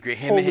 That would be great.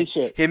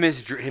 Him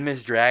as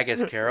drag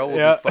as Carol would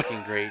be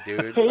fucking great,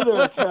 dude. Hey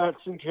there, cats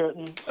and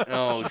kittens.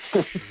 Oh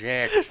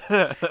shit.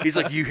 He's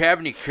like, you have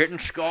any kitten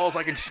skulls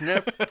I can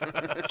snip?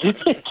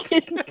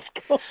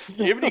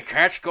 You have any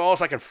cat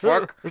skulls I can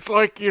fuck? It's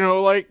like,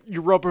 like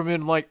you rub them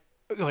in like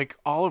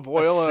olive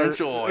oil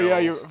essential oils. Yeah,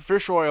 your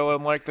fish oil,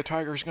 and like the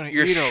tiger's gonna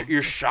eat them.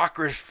 Your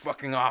chakra's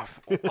fucking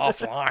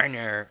offline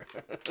there.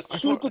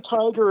 Shoot the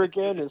tiger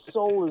again. His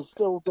soul is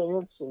still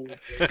dancing.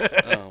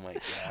 Oh my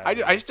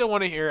god! I still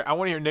want to hear. I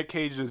want to hear Nick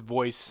Cage's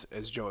voice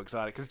as Joe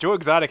Exotic, because Joe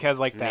Exotic has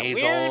like that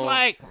nasal,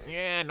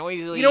 weird,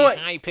 noisily,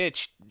 high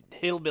pitched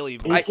hillbilly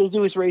voice. He still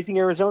do his Raising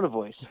Arizona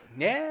voice.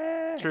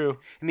 Yeah, true.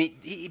 I mean,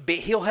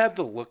 he'll have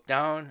the look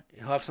down.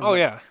 He'll have some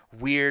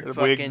weird the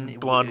fucking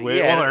blonde wig.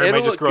 Yeah, or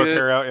everybody just grows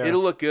hair out. Yeah.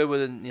 It'll look good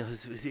with it.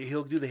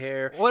 He'll do the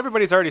hair. Well,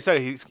 everybody's already said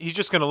it. He's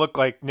just gonna look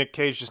like Nick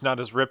Cage, just not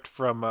as ripped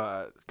from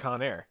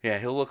Con Air. Yeah,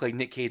 he'll look like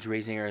Nick Cage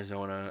Raising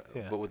Arizona,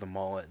 but with a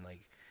mullet and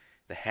like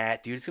the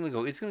hat, dude. It's gonna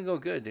go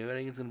good, dude. I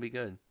think it's gonna be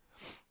good.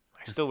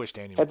 I still wish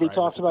Danny. Have they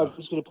talked about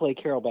who's gonna play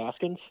Carol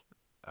Baskins?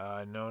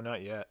 No,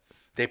 not yet.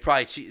 They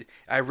probably.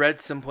 I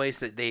read someplace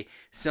that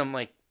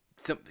some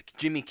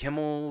Jimmy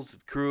Kimmel's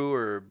crew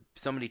or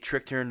somebody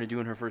tricked her into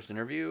doing her first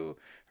interview,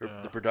 or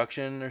the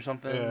production or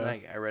something. Yeah.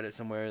 Like I read it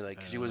somewhere, like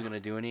she wasn't gonna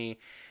do any,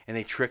 and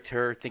they tricked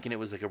her thinking it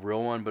was like a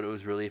real one, but it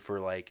was really for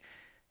like,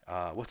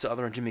 what's the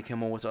other one? Jimmy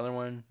Kimmel. What's the other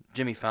one?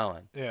 Jimmy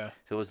Fallon. Yeah.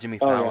 So it was Jimmy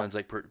Fallon's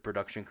like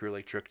production crew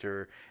like tricked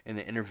her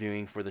into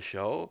interviewing for the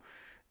show,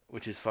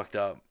 which is fucked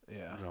up.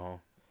 Yeah.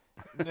 So.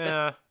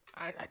 Yeah.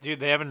 Dude,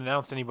 they haven't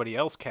announced anybody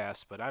else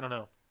cast, but I don't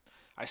know.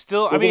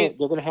 They're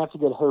gonna have to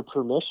get her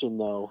permission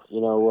though.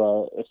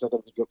 If they're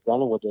gonna get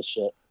running with this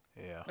shit.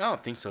 Yeah. I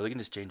don't think so. They can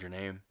just change her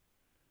name.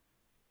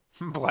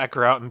 Black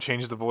her out and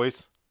change the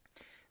voice.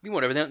 I mean,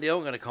 whatever. They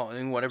don't gotta call. I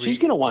mean, whatever. She's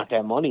gonna want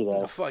that money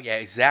though. Fuck yeah,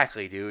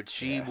 exactly, dude.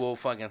 She will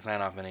fucking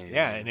sign off on anything.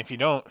 Yeah, and if you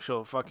don't,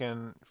 she'll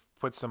fucking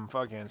put some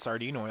fucking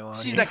sardine oil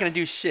on. She's not gonna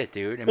do shit,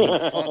 dude. I mean,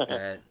 fuck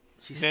that.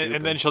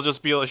 And then she'll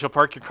just she'll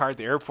park your car at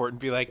the airport and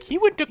be like, he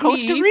went to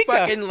Costa Rica. He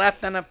fucking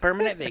left on a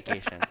permanent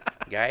vacation,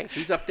 guy.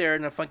 He's up there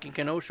in the fucking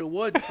Kenosha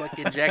woods,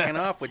 fucking jacking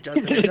off with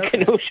Justin and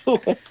Justin.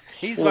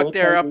 He's up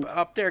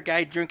there,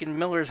 guy, drinking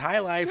Miller's High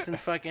Lifes and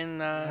fucking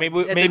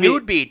maybe the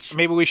nude beach.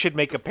 Maybe we should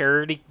make a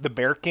parody, the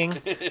Bear King.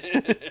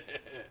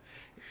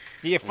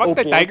 Yeah, fuck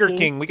the Tiger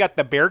King. We got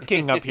the Bear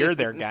King up here,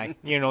 there, guy.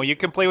 You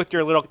can play with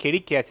your little kitty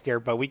cats there,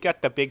 but we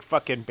got the big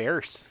fucking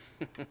bears.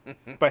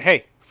 But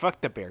hey.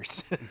 Fuck the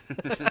Bears.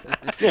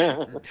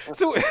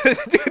 So, dude,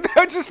 that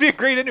would just be a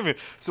great interview.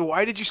 So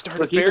why did you start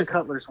a bear? Even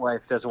Cutler's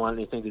wife doesn't want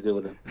anything to do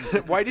with him.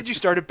 Why did you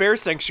start a bear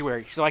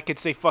sanctuary? So I could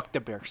say fuck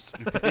the Bears.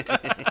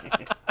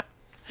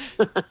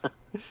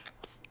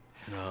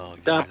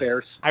 Stop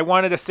Bears. I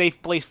wanted a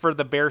safe place for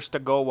the Bears to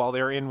go while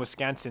they're in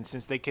Wisconsin,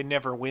 since they can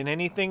never win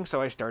anything.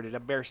 So I started a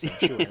bear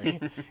sanctuary.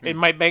 In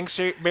my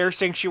bear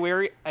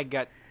sanctuary, I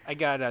got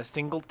a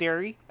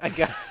Singletary. I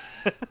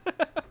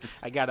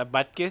got a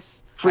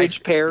Butkus.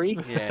 Fridge Perry.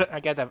 Yeah. I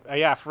got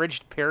the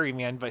Fridge Perry,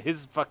 man, but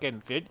his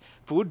fucking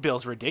food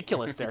bill's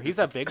ridiculous there. He's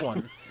a big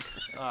one.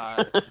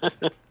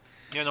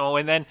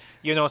 And then,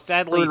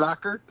 sadly,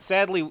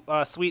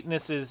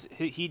 Sweetness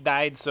he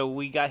died, so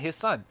we got his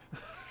son.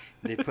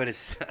 They put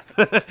his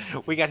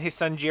We got his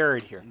son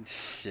Jared here.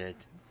 Shit.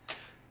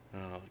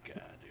 Oh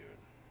god,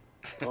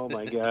 dude. Oh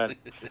my god.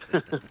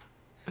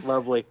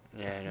 Lovely.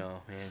 Yeah, I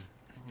know, man.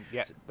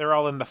 Yeah, they're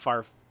all in the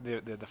Favre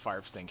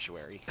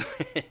sanctuary.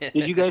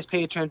 Did you guys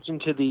pay attention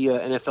to the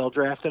NFL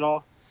draft at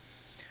all?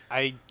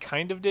 I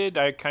kind of did.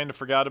 I kind of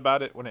forgot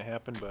about it when it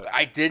happened, but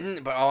I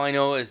didn't. But all I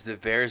know is the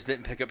Bears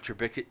didn't pick up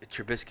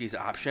Trubisky's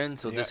option,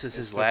 so this is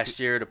his last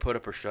year to put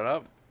up or shut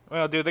up.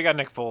 Well, dude, they got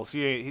Nick Foles.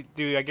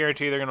 Dude, I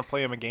guarantee you they're gonna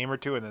play him a game or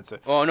two, and that's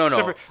it. Oh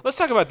no. Let's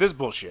talk about this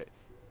bullshit.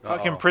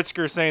 Fucking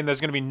Pritzker saying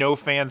there's gonna be no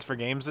fans for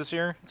games this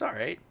year. It's all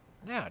right.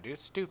 Yeah, dude,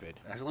 it's stupid.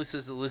 At least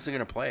they're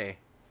gonna play.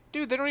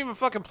 Dude, they don't even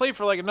fucking play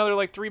for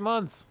another 3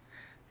 months.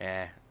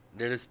 Yeah,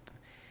 they're just.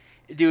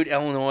 Dude,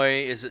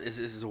 Illinois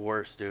is the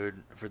worst,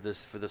 dude, for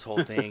this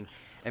whole thing.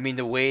 I mean,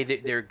 the way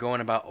that they're going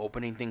about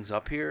opening things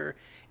up here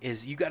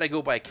is you got to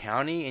go by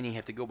county and you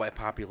have to go by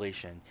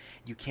population.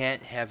 You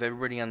can't have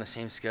everybody on the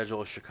same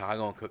schedule as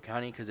Chicago and Cook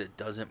County because it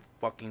doesn't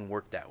fucking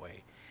work that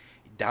way.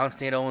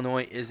 Downstate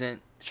Illinois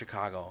isn't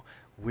Chicago.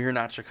 We're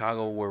not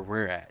Chicago where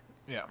we're at.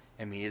 Yeah.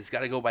 I mean, it's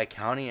got to go by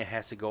county. It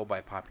has to go by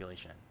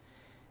population.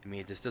 I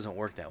mean, this doesn't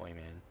work that way,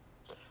 man.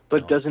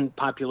 But doesn't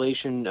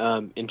population,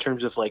 in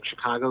terms of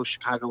Chicago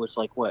is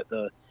what,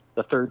 the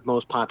third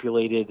most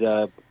populated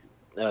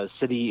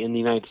city in the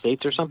United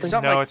States or something?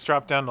 No, it's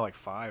dropped down to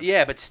 5.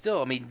 Yeah, but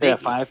still, I mean,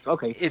 5.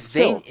 Okay. If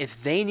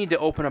they need to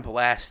open up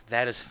last,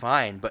 that is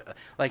fine. But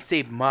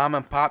say mom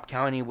and pop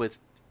county with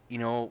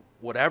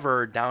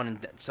whatever down in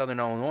Southern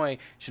Illinois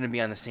shouldn't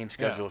be on the same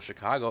schedule as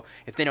Chicago.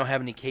 If they don't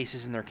have any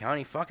cases in their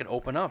county, fucking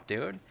open up,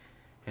 dude.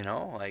 And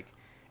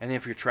then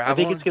if you're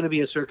traveling, I think it's going to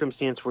be a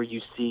circumstance where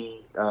you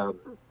see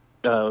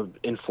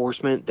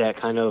enforcement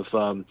that kind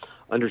of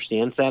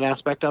understands that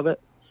aspect of it,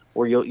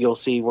 where you'll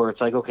see where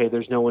it's like, okay,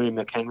 there's no one in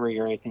McHenry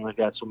or anything like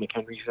that, so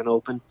McHenry's going to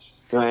open.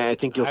 I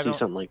think you'll see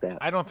something like that.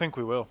 I don't think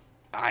we will.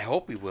 I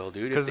hope we will,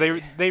 dude. Because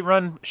they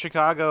run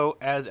Chicago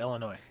as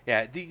Illinois.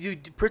 Yeah,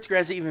 Pritzker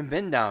hasn't even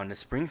been down to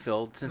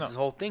Springfield since this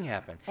whole thing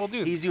happened. Well,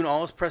 dude, he's doing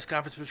all his press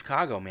conference for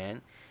Chicago,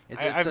 man.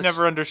 I've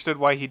never understood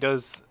why he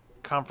does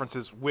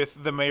conferences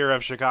with the mayor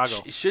of Chicago.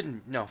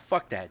 Shouldn't. No,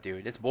 fuck that,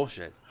 dude. It's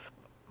bullshit.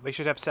 They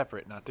should have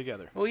separate, not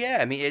together. Well, yeah,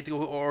 I mean,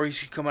 or he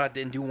should come out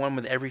and do one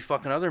with every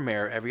fucking other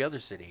mayor, every other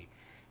city.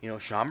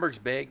 Schaumburg's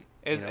big.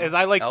 As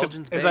I like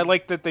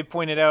that they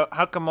pointed out,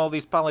 how come all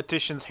these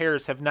politicians'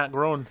 hairs have not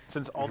grown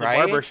since all the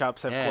barber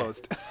shops have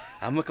closed?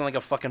 I'm looking like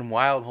a fucking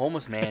wild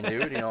homeless man,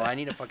 dude. I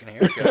need a fucking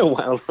haircut.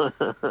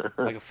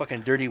 Like a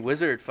fucking dirty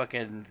wizard,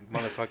 fucking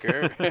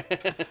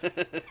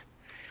motherfucker.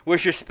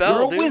 Where's your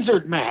spell, You're a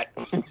wizard, Matt.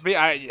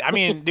 I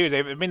mean, dude,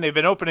 they've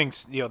been opening.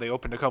 They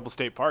opened a couple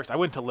state parks. I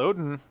went to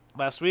Loudoun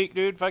last week,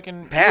 dude.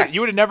 Fucking packed. You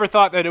would have never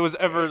thought that it was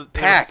ever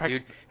packed,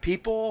 dude.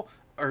 People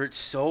are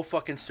so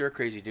fucking stir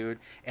crazy, dude.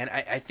 And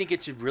I think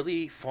it should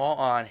really fall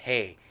on,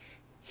 hey,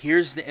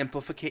 here's the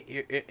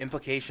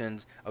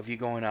implications of you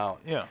going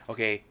out. Yeah.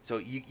 Okay, so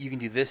you can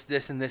do this,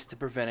 this, and this to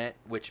prevent it,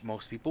 which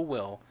most people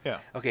will. Yeah.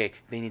 Okay,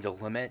 they need to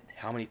limit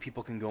how many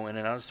people can go in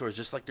and out of stores,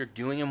 just like they're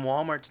doing in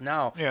Walmarts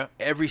now. Yeah.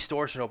 Every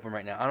store should open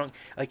right now. I don't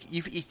like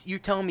if you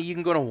telling me you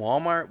can go to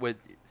Walmart with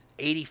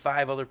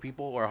 85 other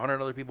people or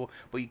 100 other people,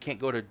 but you can't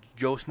go to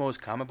Joe Schmo's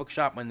comic book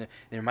shop when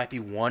there might be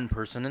one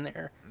person in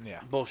there. Yeah.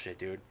 Bullshit,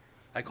 dude.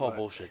 I call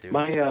bullshit, dude.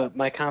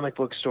 My comic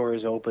book store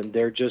is open.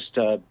 They're just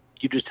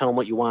you just tell them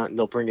what you want and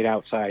they'll bring it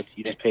outside.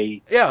 You just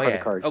pay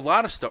credit cards. A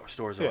lot of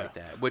stores are like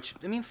that. Which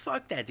I mean,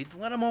 fuck that, dude.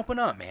 Let them open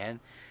up, man.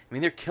 I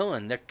mean, they're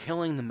killing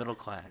the middle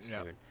class,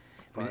 dude.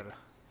 But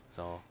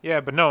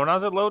no, when I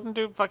was at Loudoun,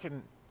 dude,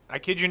 fucking, I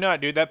kid you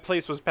not, dude, that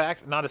place was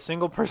packed. Not a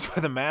single person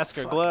with a mask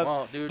or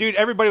gloves. Dude,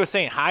 everybody was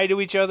saying hi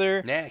to each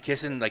other. Yeah,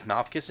 kissing, like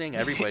mouth kissing,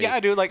 everybody. Yeah,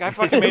 dude, like I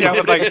fucking made out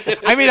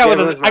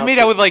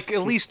with like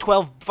at least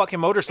 12 fucking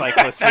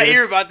motorcyclists. I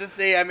hear about to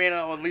say I made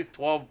out with at least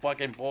 12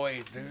 fucking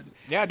boys, dude.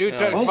 Yeah, dude.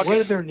 What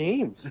are their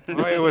names?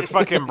 It was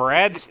fucking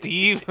Brad,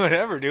 Steve,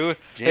 whatever, dude.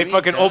 Jimmy, they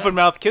fucking open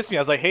mouth kissed me.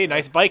 I was like, hey,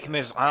 nice bike, and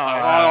they just.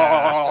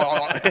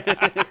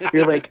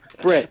 You're like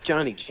Brett,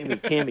 Johnny, Jimmy,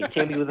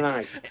 Tammy with an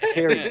eye,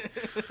 Harry.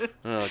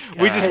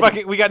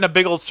 We got in a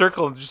big old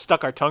circle and just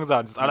stuck our tongues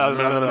on. I don't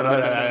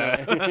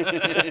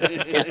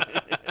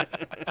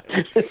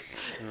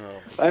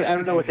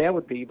know what that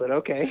would be, but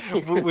okay.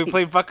 We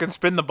played fucking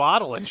spin the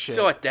bottle and shit.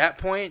 So at that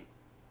point,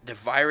 the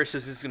virus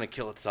is just gonna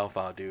kill itself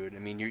out, dude. I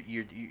mean,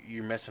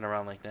 you're messing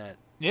around like that.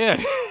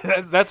 Yeah,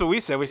 that's what we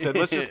said. We said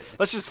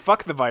let's just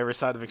fuck the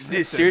virus out of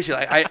existence. Seriously,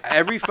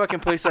 every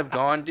fucking place I've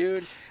gone,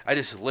 dude, I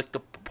just licked the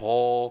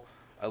pole.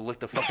 I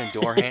licked the fucking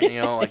door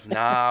handle, like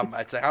knob.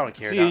 It's like I don't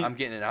care. See, I'm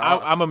getting it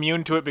out. I'm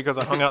immune to it because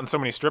I hung out in so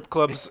many strip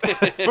clubs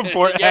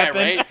before it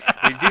happened.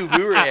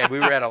 Right? We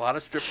were at a lot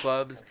of strip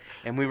clubs,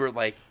 and we were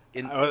like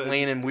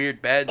laying in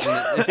weird beds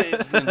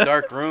in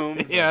dark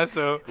rooms. Yeah,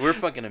 so we're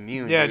fucking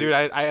immune. Yeah, dude,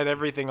 I had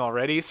everything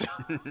already. So.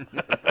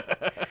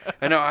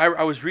 I know.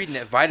 I was reading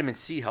that vitamin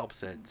C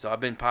helps it, so I've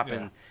been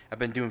popping. Yeah. I've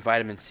been doing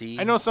vitamin C.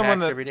 I know someone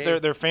that every day.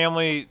 Their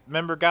family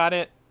member got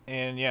it.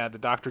 And, yeah, the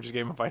doctor just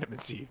gave him vitamin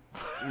C.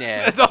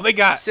 Yeah. That's all they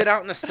got. Sit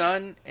out in the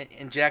sun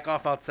and jack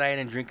off outside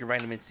and drink your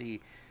vitamin C.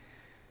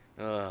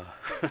 It's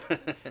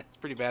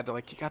pretty bad. They're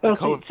like, you got the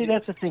COVID. See,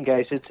 that's the thing,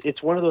 guys.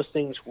 It's one of those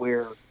things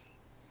where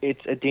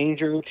it's a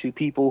danger to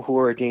people who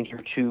are a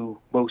danger to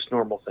most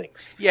normal things.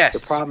 Yes. The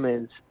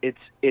problem is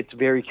it's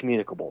very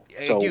communicable.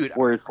 So, dude,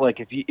 where it's like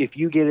if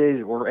you get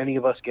it or any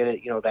of us get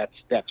it,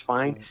 that's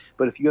fine. Mm-hmm.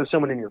 But if you have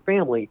someone in your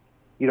family,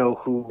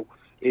 who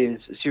is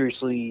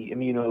seriously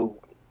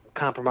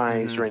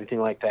immunocompromised or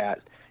anything like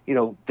that,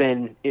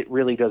 then it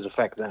really does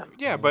affect them.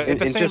 Yeah, but at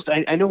the same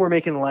time, I know we're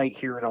making light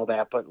here and all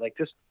that, but like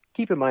just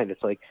keep in mind,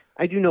 it's like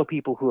I do know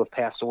people who have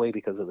passed away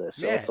because of this.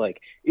 So it's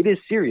like it is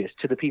serious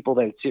to the people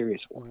that it's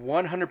serious for.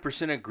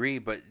 100% agree,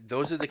 but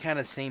those are the kind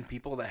of same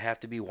people that have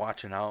to be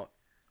watching out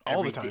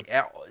all the time.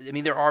 I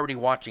mean, they're already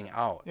watching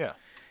out. Yeah.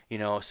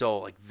 So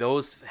like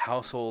those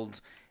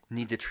households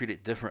need to treat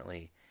it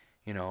differently.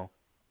 That's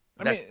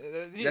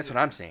what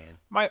I'm saying.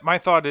 My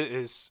thought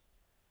is,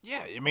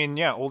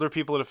 older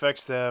people, it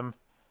affects them,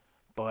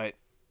 but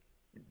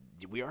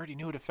we already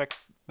knew it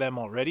affects them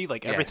already.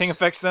 Like, everything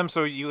affects them,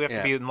 so you have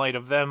to be in light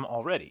of them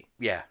already.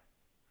 Yeah.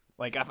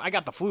 Like, if I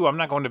got the flu, I'm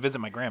not going to visit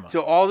my grandma.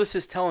 So all this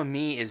is telling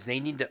me is they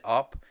need to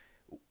up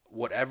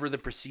whatever the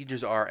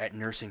procedures are at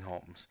nursing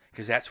homes,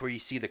 because that's where you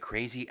see the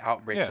crazy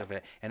outbreaks of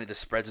it, and it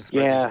just spreads and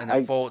spreads. Yeah, and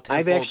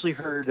I've actually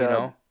heard,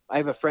 I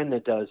have a friend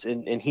that does,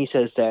 and he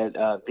says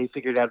that they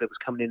figured out it was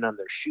coming in on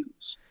their shoes.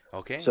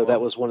 Okay. So that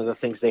was one of the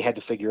things they had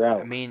to figure out.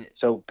 I mean,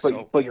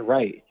 but you're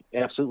right,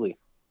 absolutely.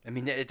 I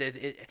mean,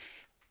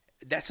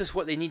 that's just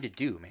what they need to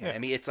do, man. Yeah. I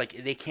mean, it's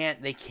like they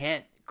can't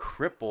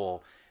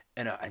cripple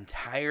an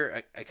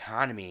entire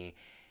economy.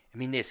 I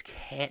mean, they just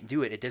can't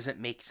do it. It doesn't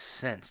make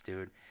sense,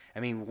 dude. I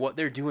mean, what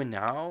they're doing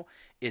now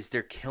is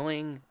they're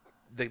killing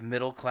the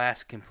middle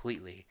class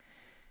completely.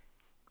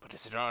 But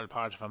is it all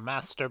part of a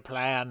master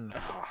plan?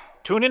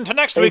 Tune into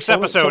next week's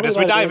episode as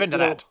we dive into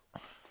that.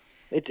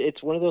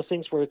 It's one of those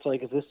things where it's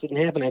like, if this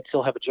didn't happen, I'd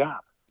still have a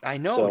job. I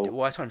know. So,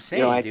 well, that's what I'm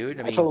saying, dude.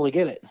 I totally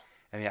get it.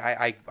 I mean,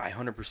 I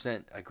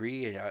 100%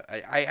 agree.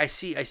 I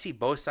see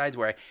both sides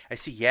where I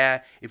see,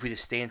 yeah, if we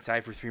just stay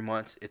inside for 3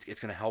 months, it's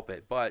going to help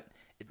it. But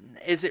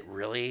is it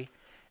really?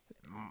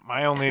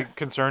 My only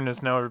concern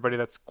is now everybody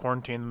that's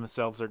quarantined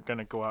themselves are going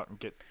to go out and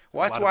get a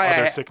lot of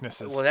other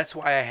sicknesses. Well, that's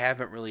why I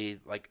haven't really,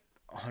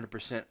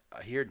 100%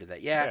 adhered to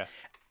that. Yeah.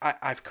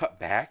 I've cut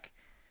back,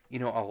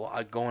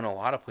 going a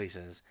lot of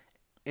places.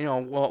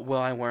 Will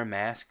I wear a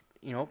mask?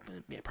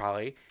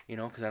 Probably,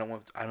 because I don't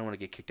want to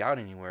get kicked out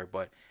anywhere.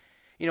 But,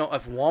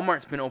 if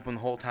Walmart's been open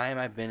the whole time,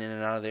 I've been in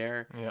and out of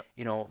there. Yep.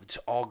 It's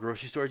all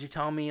grocery stores. You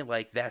tell me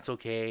that's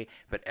okay,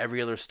 but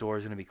every other store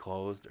is gonna be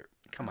closed.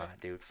 Come on,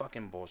 dude,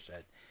 fucking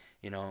bullshit.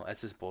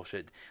 That's just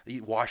bullshit.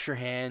 You wash your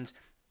hands.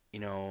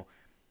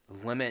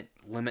 Limit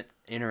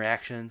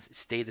interactions.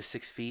 Stay to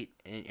 6 feet,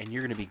 and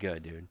you're gonna be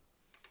good, dude.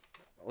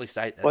 At least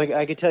I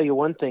can tell you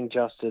one thing,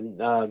 Justin.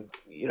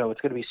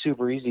 It's gonna be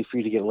super easy for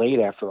you to get laid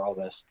after all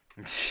this.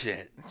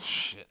 Shit.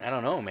 I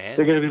don't know, man.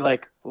 They're gonna be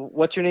like,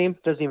 "What's your name?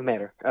 Doesn't even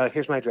matter.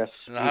 Here's my address."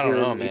 I don't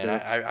know, man.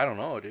 I don't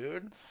know,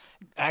 dude.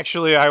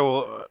 Actually, I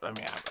will. I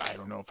mean, I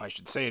don't know if I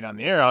should say it on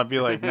the air. I'll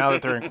be like, now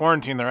that they're in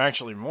quarantine, they're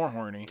actually more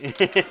horny.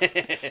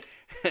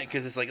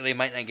 Because it's like they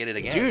might not get it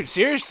again. Dude,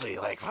 seriously,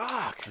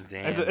 fuck.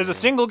 Damn, as a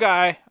single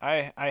guy,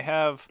 I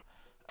have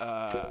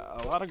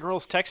a lot of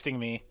girls texting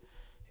me,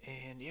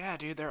 and yeah,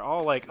 dude, they're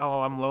all like,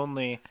 "Oh, I'm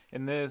lonely,"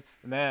 and this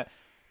and that.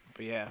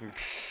 But yeah.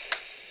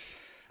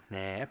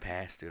 Nah, I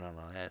passed, dude, on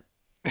all that.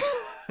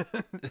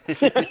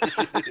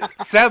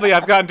 Sadly,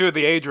 I've gotten to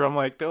the age where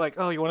they're like,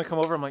 "Oh, you want to come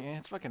over?" I'm like,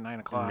 it's fucking 9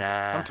 o'clock.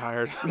 Nah. I'm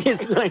tired.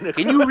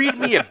 Can you read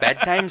me a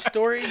bedtime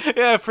story?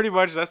 Yeah, pretty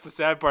much. That's the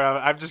sad part.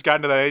 I've just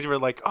gotten to that age where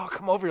 "Oh,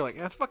 come over." You're like,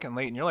 "Yeah, it's fucking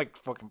late," and you're like,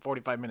 fucking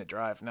 45-minute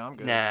drive. No, I'm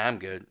good. Nah, I'm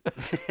good.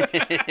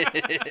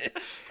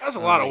 That's a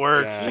lot of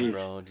work. God,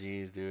 bro,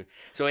 jeez, dude.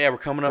 So yeah, we're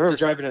coming up. We're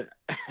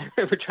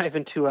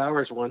driving 2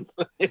 hours once.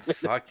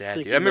 Fuck that,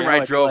 dude. I remember I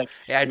drove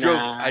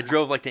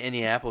to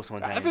Indianapolis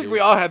one time. I think we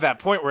all had that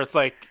point where it's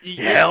like,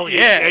 hell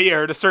yeah,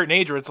 you're at a certain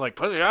age where it's like,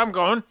 pussy, I'm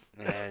going.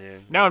 Yeah,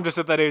 dude. Now I'm just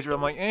at that age where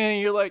I'm like,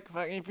 you're like,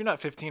 if you're not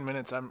 15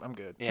 minutes, I'm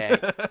good.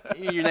 Yeah,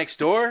 you're next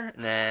door.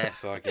 Nah,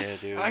 fuck yeah,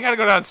 dude. I gotta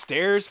go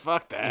downstairs.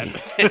 Fuck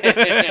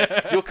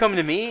that. You'll come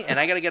to me, and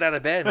I gotta get out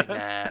of bed.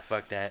 Nah,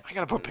 fuck that. I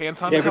gotta put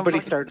pants on. Yeah,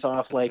 everybody starts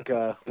off like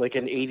an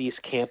 '80s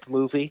camp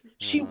movie.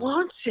 She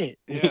wants it.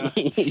 Yeah.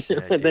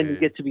 And then you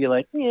get to be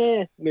like,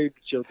 yeah, married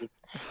to children.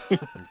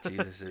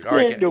 Jesus, dude. All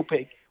right, no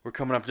pig. We're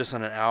coming up just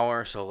on an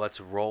hour, so let's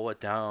roll it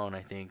down,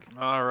 I think.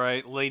 All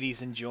right,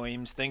 ladies and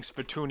James, thanks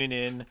for tuning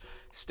in.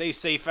 Stay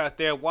safe out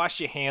there. Wash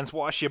your hands.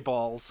 Wash your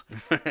balls.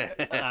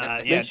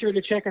 Make sure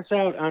to check us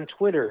out on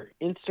Twitter,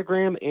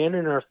 Instagram, and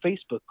in our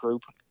Facebook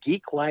group,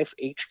 Geeklife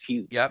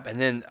HQ. Yep, and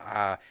then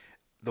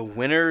the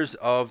winners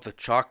of the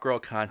Chalk Girl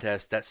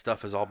contest, that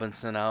stuff has all been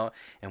sent out,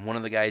 and one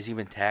of the guys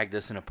even tagged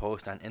us in a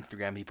post on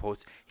Instagram. He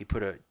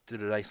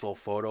did a nice little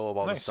photo of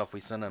all the stuff we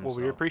sent him. Well,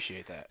 we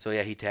appreciate that. So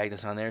yeah, he tagged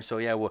us on there. So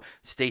yeah, well,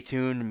 stay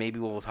tuned. Maybe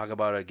we'll talk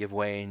about a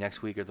giveaway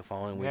next week or the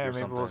following week or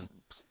something.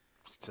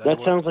 That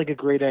sounds like a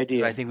great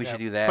idea. So I think we should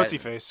do that. Pussy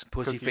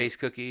face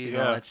cookies,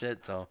 and all that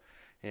shit. So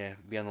yeah,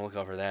 be on the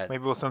lookout for that.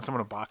 Maybe we'll send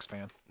someone a box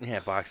fan. Yeah,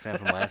 box fan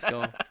from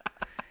Lasco.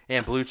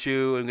 And Blue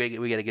Chew, and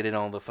we got to get in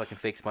all the fucking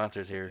fake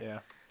sponsors here. Yeah.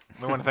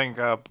 We want to thank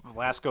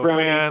Lasco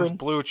fans,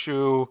 Blue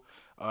Chew,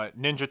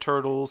 Ninja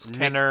Turtles,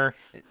 Kenner.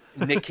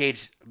 Nick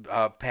Cage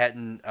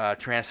patent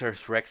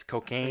Tyrannosaurus Rex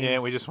cocaine. Yeah,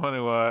 we just want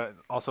to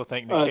also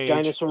thank Nick Cage.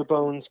 Dinosaur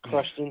bones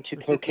crushed into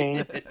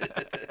cocaine.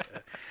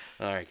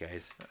 All right,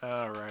 guys.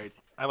 All right.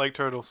 I like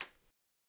turtles.